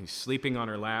 He's sleeping on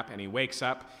her lap, and he wakes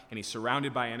up, and he's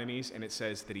surrounded by enemies, and it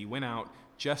says that he went out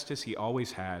just as he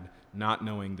always had, not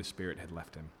knowing the Spirit had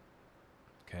left him,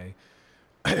 okay?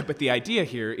 But the idea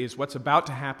here is what's about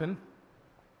to happen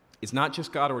is not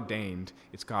just God ordained,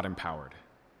 it's God empowered.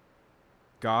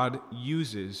 God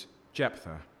uses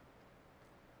Jephthah.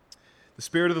 The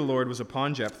Spirit of the Lord was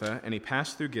upon Jephthah, and he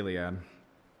passed through Gilead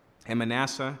and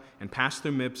Manasseh, and passed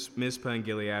through Mizpah and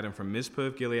Gilead, and from Mizpah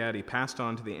of Gilead he passed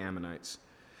on to the Ammonites.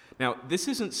 Now, this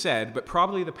isn't said, but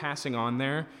probably the passing on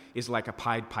there is like a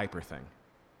Pied Piper thing.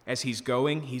 As he's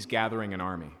going, he's gathering an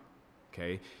army.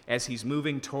 Okay? As he's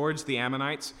moving towards the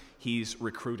Ammonites, he's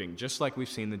recruiting, just like we've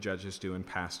seen the judges do in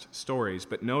past stories.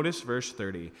 But notice verse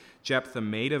 30. Jephthah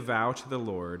made a vow to the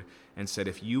Lord and said,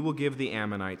 if you will give the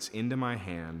Ammonites into my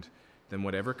hand, then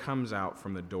whatever comes out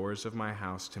from the doors of my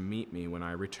house to meet me when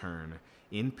I return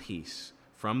in peace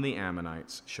from the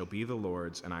Ammonites shall be the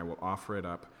Lord's, and I will offer it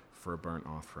up for a burnt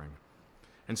offering.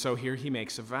 And so here he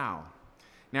makes a vow.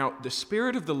 Now, the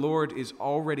Spirit of the Lord is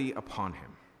already upon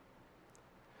him.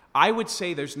 I would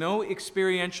say there's no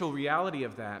experiential reality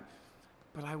of that,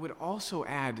 but I would also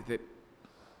add that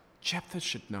Jephthah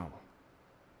should know.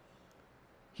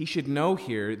 He should know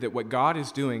here that what God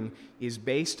is doing is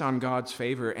based on God's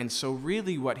favor, and so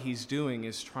really what he's doing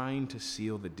is trying to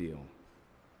seal the deal.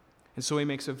 And so he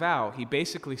makes a vow. He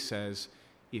basically says,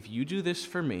 if you do this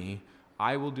for me,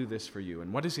 I will do this for you.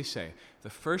 And what does he say? The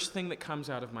first thing that comes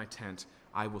out of my tent,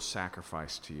 I will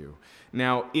sacrifice to you.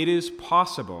 Now, it is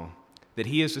possible that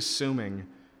he is assuming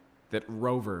that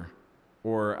Rover,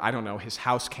 or I don't know, his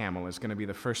house camel is going to be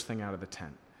the first thing out of the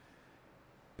tent.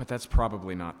 But that's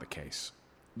probably not the case.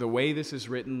 The way this is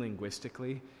written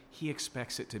linguistically, he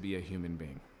expects it to be a human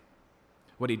being.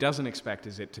 What he doesn't expect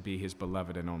is it to be his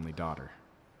beloved and only daughter.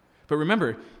 But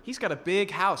remember, he's got a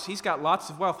big house. He's got lots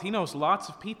of wealth. He knows lots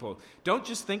of people. Don't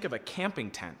just think of a camping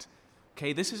tent.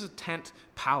 Okay, this is a tent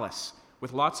palace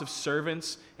with lots of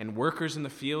servants and workers in the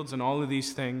fields and all of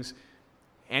these things.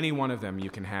 Any one of them you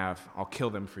can have. I'll kill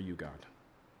them for you, God.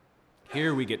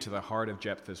 Here we get to the heart of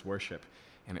Jephthah's worship,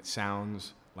 and it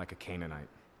sounds like a Canaanite.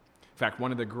 In fact,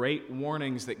 one of the great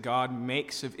warnings that God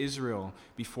makes of Israel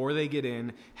before they get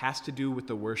in has to do with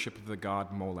the worship of the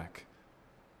god Molech.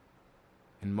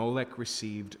 And Molech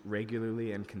received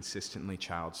regularly and consistently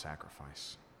child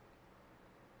sacrifice.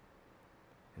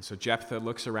 And so Jephthah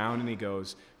looks around and he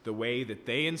goes, the way that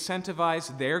they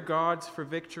incentivize their gods for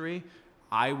victory,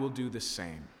 I will do the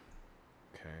same.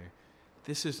 Okay?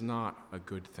 This is not a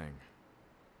good thing.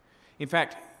 In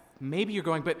fact, maybe you're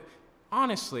going, but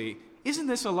honestly, isn't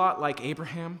this a lot like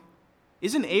Abraham?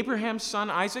 Isn't Abraham's son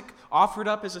Isaac offered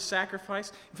up as a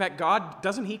sacrifice? In fact, God,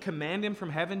 doesn't he command him from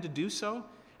heaven to do so?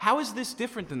 How is this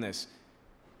different than this?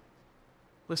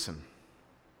 Listen.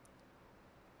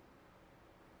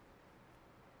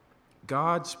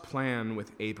 God's plan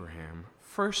with Abraham,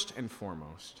 first and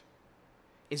foremost,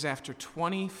 is after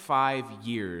 25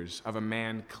 years of a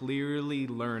man clearly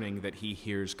learning that he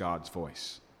hears God's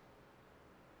voice.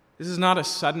 This is not a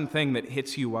sudden thing that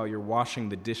hits you while you're washing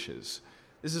the dishes.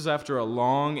 This is after a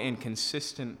long and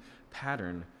consistent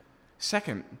pattern.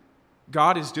 Second,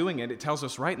 God is doing it, it tells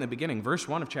us right in the beginning, verse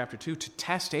 1 of chapter 2, to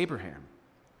test Abraham.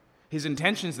 His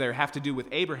intentions there have to do with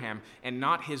Abraham and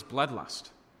not his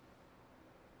bloodlust.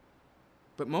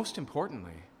 But most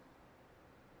importantly,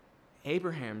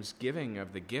 Abraham's giving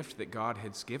of the gift that God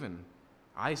has given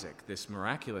Isaac, this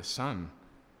miraculous son,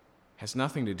 has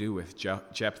nothing to do with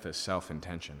Jephthah's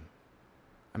self-intention.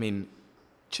 I mean,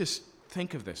 just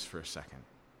think of this for a second.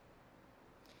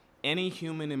 Any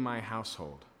human in my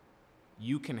household,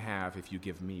 you can have if you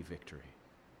give me victory.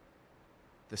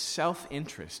 The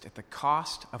self-interest at the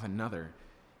cost of another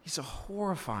is a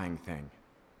horrifying thing.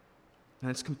 And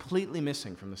it's completely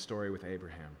missing from the story with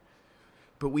Abraham.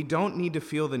 But we don't need to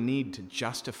feel the need to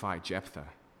justify Jephthah.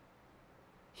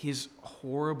 His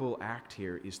horrible act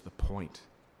here is the point.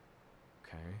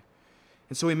 Okay?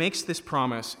 And so he makes this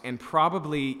promise, and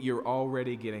probably you're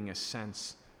already getting a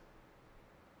sense,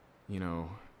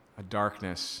 a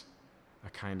darkness, a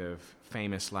kind of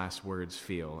famous last words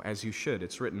feel, as you should.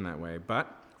 It's written that way.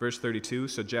 But verse 32,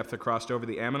 so Jephthah crossed over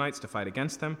the Ammonites to fight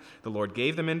against them. The Lord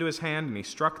gave them into his hand, and he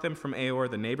struck them from Aor,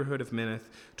 the neighborhood of Minnith,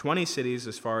 20 cities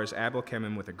as far as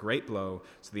Abel-Kemin with a great blow.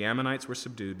 So the Ammonites were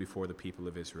subdued before the people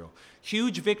of Israel.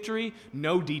 Huge victory,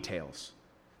 no details.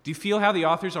 Do you feel how the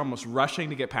author's almost rushing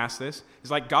to get past this?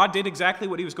 It's like God did exactly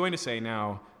what he was going to say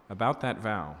now about that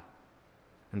vow.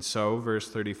 And so, verse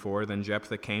 34, then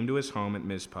Jephthah came to his home at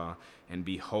Mizpah, and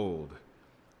behold,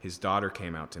 his daughter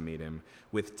came out to meet him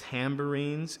with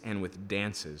tambourines and with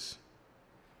dances.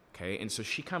 Okay, and so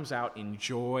she comes out in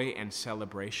joy and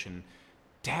celebration.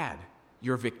 Dad,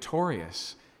 you're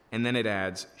victorious. And then it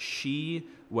adds, she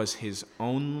was his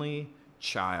only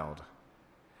child.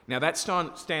 Now that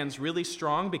stands really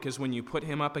strong because when you put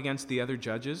him up against the other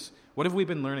judges, what have we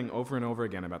been learning over and over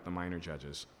again about the minor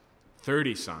judges?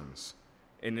 30 sons.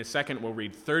 In a second, we'll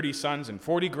read 30 sons and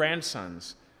 40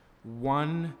 grandsons.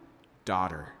 One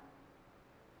daughter.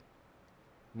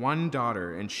 One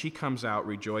daughter, and she comes out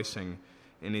rejoicing.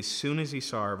 And as soon as he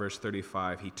saw her, verse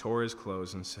 35, he tore his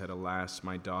clothes and said, alas,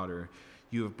 my daughter,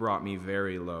 you have brought me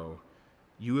very low.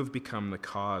 You have become the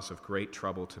cause of great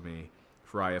trouble to me,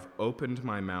 for I have opened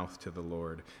my mouth to the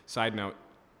Lord. Side note,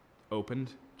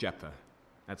 opened, Jephthah.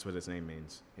 That's what his name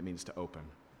means. It means to open.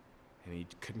 And he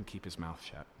couldn't keep his mouth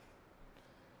shut.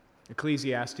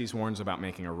 Ecclesiastes warns about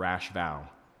making a rash vow.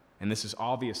 And this is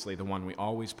obviously the one we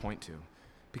always point to,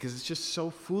 because it's just so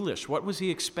foolish. What was he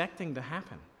expecting to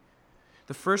happen?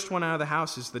 The first one out of the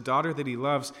house is the daughter that he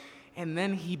loves, and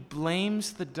then he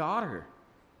blames the daughter.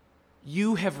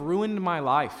 You have ruined my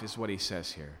life, is what he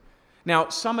says here. Now,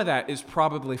 some of that is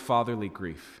probably fatherly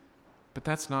grief, but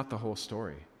that's not the whole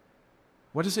story.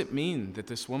 What does it mean that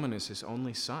this woman is his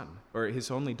only son, or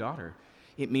his only daughter?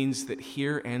 It means that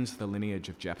here ends the lineage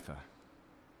of Jephthah.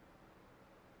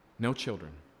 No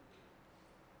children,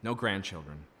 no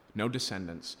grandchildren, no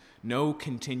descendants, no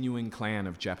continuing clan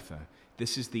of Jephthah.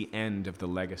 This is the end of the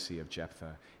legacy of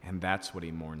Jephthah, and that's what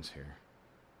he mourns here.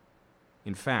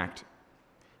 In fact,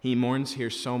 he mourns here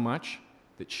so much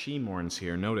that she mourns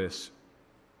here. Notice,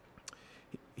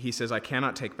 he says, I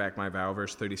cannot take back my vow,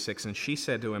 verse 36. And she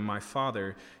said to him, my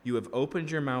father, you have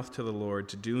opened your mouth to the Lord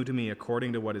to do to me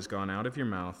according to what has gone out of your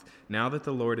mouth, now that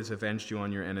the Lord has avenged you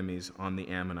on your enemies, on the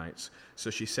Ammonites. So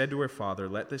she said to her father,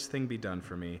 let this thing be done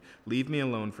for me. Leave me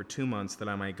alone for 2 months, that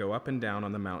I might go up and down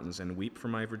on the mountains and weep for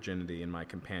my virginity and my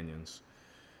companions.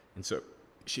 And so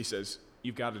she says,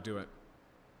 you've got to do it.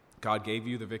 God gave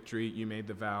you the victory, you made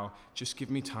the vow, just give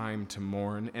me time to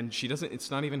mourn. And it's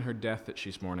not even her death that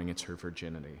she's mourning, it's her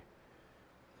virginity.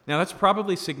 Now that's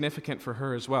probably significant for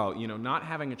her as well. Not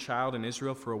having a child in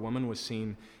Israel for a woman was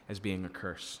seen as being a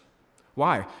curse.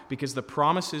 Why? Because the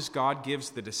promises God gives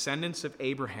the descendants of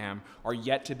Abraham are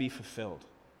yet to be fulfilled.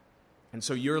 And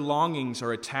so your longings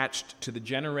are attached to the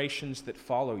generations that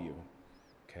follow you.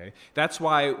 Okay? That's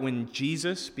why when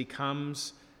Jesus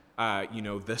becomes,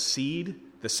 the seed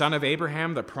the son of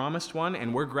Abraham, the promised one,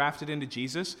 and we're grafted into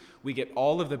Jesus, we get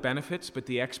all of the benefits, but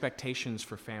the expectations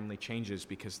for family changes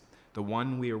because the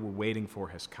one we were waiting for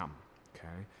has come.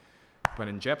 Okay? But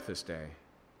in Jephthah's day,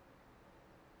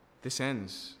 this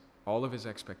ends all of his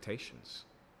expectations,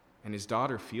 and his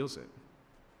daughter feels it,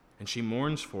 and she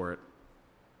mourns for it.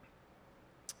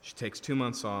 She takes 2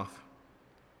 months off.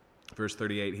 Verse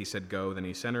 38, he said, "Go." Then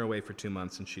he sent her away for 2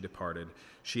 months, and she departed,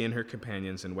 she and her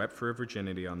companions, and wept for her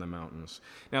virginity on the mountains.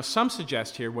 Now, some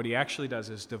suggest here what he actually does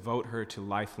is devote her to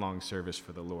lifelong service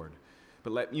for the Lord.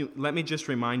 But let me just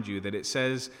remind you that it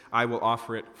says, "I will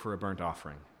offer it for a burnt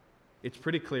offering." It's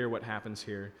pretty clear what happens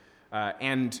here.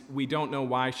 And we don't know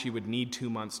why she would need 2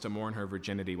 months to mourn her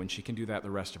virginity when she can do that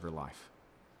the rest of her life.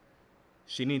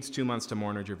 She needs 2 months to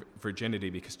mourn her virginity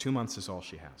because 2 months is all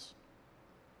she has.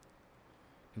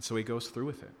 And so he goes through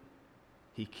with it.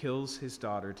 He kills his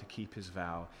daughter to keep his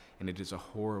vow, and it is a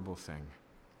horrible thing. And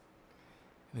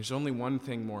there's only one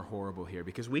thing more horrible here,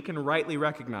 because we can rightly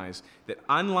recognize that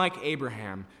unlike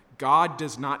Abraham, God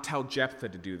does not tell Jephthah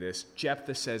to do this.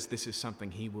 Jephthah says this is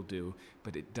something he will do,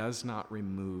 but it does not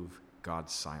remove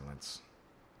God's silence.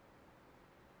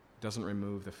 It doesn't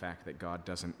remove the fact that God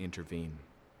doesn't intervene.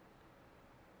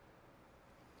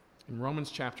 In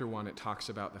Romans chapter 1, it talks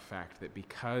about the fact that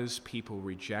because people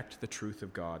reject the truth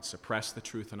of God, suppress the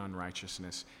truth in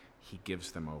unrighteousness, he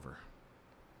gives them over.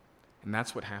 And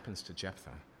that's what happens to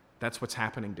Jephthah. That's what's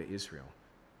happening to Israel.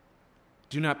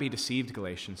 Do not be deceived,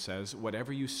 Galatians says.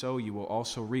 Whatever you sow, you will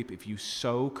also reap. If you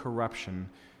sow corruption,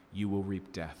 you will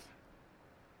reap death.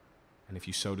 And if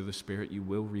you sow to the Spirit, you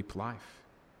will reap life.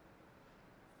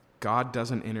 God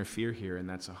doesn't interfere here, and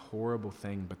that's a horrible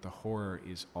thing, but the horror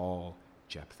is all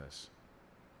Jephthah's.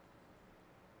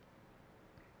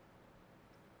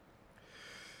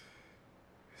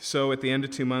 So at the end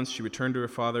of 2 months, she returned to her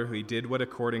father, who he did what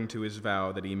according to his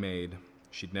vow that he made.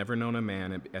 She'd never known a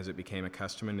man, as it became a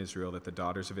custom in Israel, that the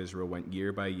daughters of Israel went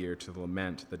year by year to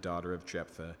lament the daughter of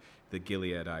Jephthah, the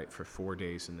Gileadite, for 4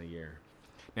 days in the year.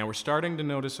 Now we're starting to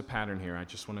notice a pattern here I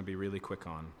just want to be really quick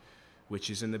on, which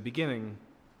is in the beginning,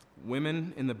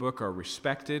 women in the book are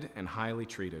respected and highly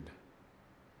treated.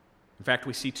 In fact,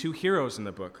 we see 2 heroes in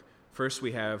the book. First,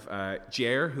 we have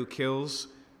Jair, who kills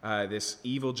this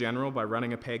evil general by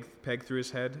running a peg through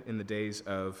his head in the days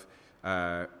of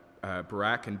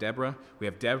Barak and Deborah. We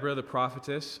have Deborah, the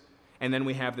prophetess. And then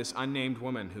we have this unnamed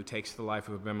woman who takes the life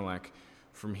of Abimelech.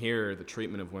 From here, the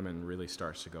treatment of women really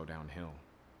starts to go downhill.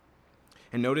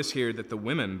 And notice here that the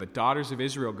women, the daughters of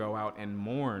Israel, go out and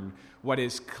mourn what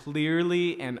is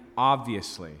clearly and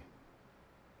obviously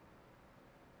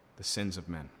the sins of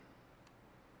men.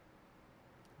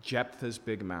 Jephthah's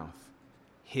big mouth,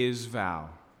 his vow,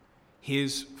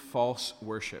 his false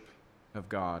worship of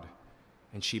God,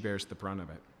 and she bears the brunt of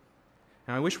it.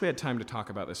 Now, I wish we had time to talk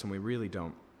about this, and we really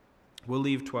don't. We'll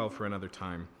leave 12 for another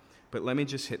time, but let me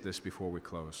just hit this before we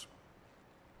close.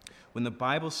 When the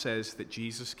Bible says that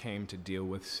Jesus came to deal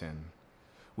with sin,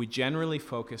 we generally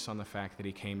focus on the fact that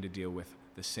he came to deal with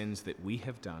the sins that we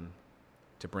have done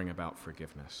to bring about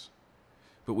forgiveness.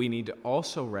 But we need to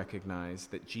also recognize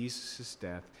that Jesus'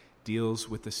 death deals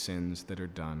with the sins that are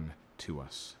done to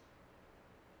us.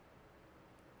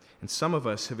 And some of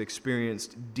us have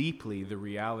experienced deeply the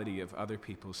reality of other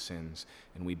people's sins,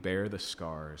 and we bear the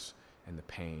scars and the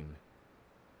pain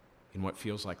in what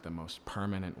feels like the most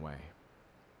permanent way.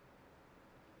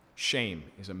 Shame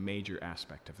is a major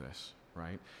aspect of this,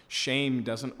 right? Shame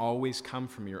doesn't always come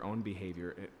from your own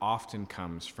behavior. It often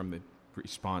comes from the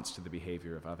response to the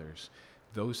behavior of others.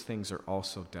 Those things are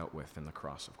also dealt with in the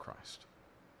cross of Christ.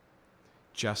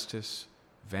 Justice,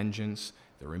 vengeance,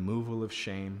 the removal of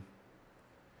shame,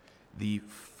 the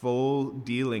full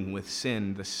dealing with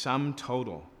sin, the sum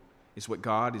total is what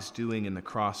God is doing in the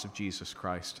cross of Jesus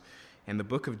Christ. And the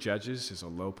book of Judges is a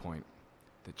low point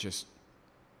that just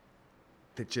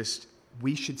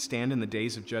we should stand in the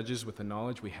days of Judges with the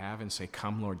knowledge we have and say,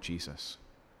 "Come, Lord Jesus."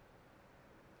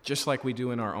 Just like we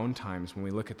do in our own times when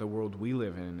we look at the world we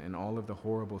live in and all of the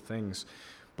horrible things.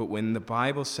 But when the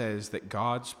Bible says that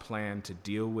God's plan to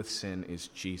deal with sin is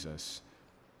Jesus,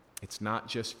 it's not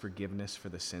just forgiveness for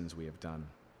the sins we have done.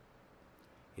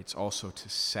 It's also to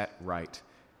set right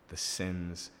the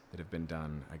sins that have been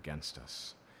done against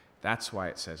us. That's why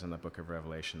it says in the book of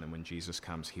Revelation that when Jesus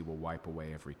comes, he will wipe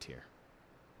away every tear.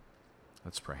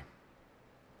 Let's pray.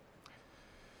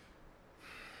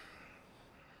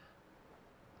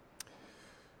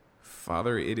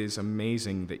 Father, it is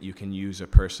amazing that you can use a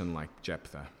person like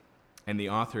Jephthah. And the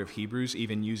author of Hebrews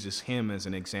even uses him as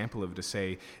an example to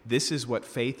say, this is what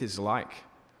faith is like.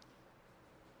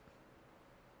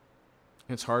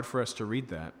 It's hard for us to read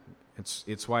that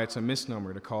It's why it's a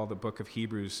misnomer to call the book of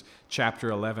Hebrews chapter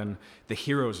 11 the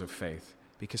heroes of faith,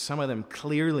 because some of them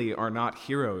clearly are not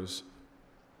heroes,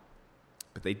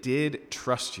 but they did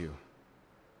trust you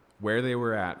where they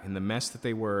were at, in the mess that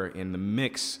they were, in the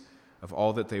mix of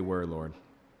all that they were, Lord.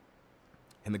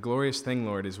 And the glorious thing,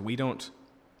 Lord, is we don't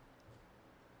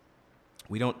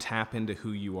tap into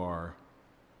who you are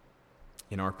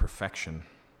in our perfection,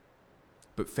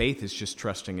 but faith is just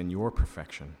trusting in your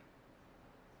perfection.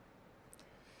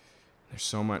 There's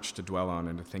so much to dwell on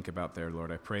and to think about there,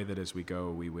 Lord. I pray that as we go,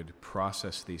 we would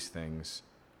process these things.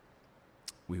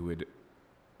 We would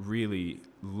really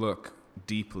look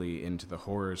deeply into the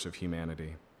horrors of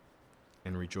humanity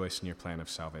and rejoice in your plan of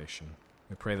salvation.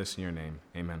 We pray this in your name.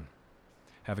 Amen.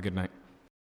 Have a good night.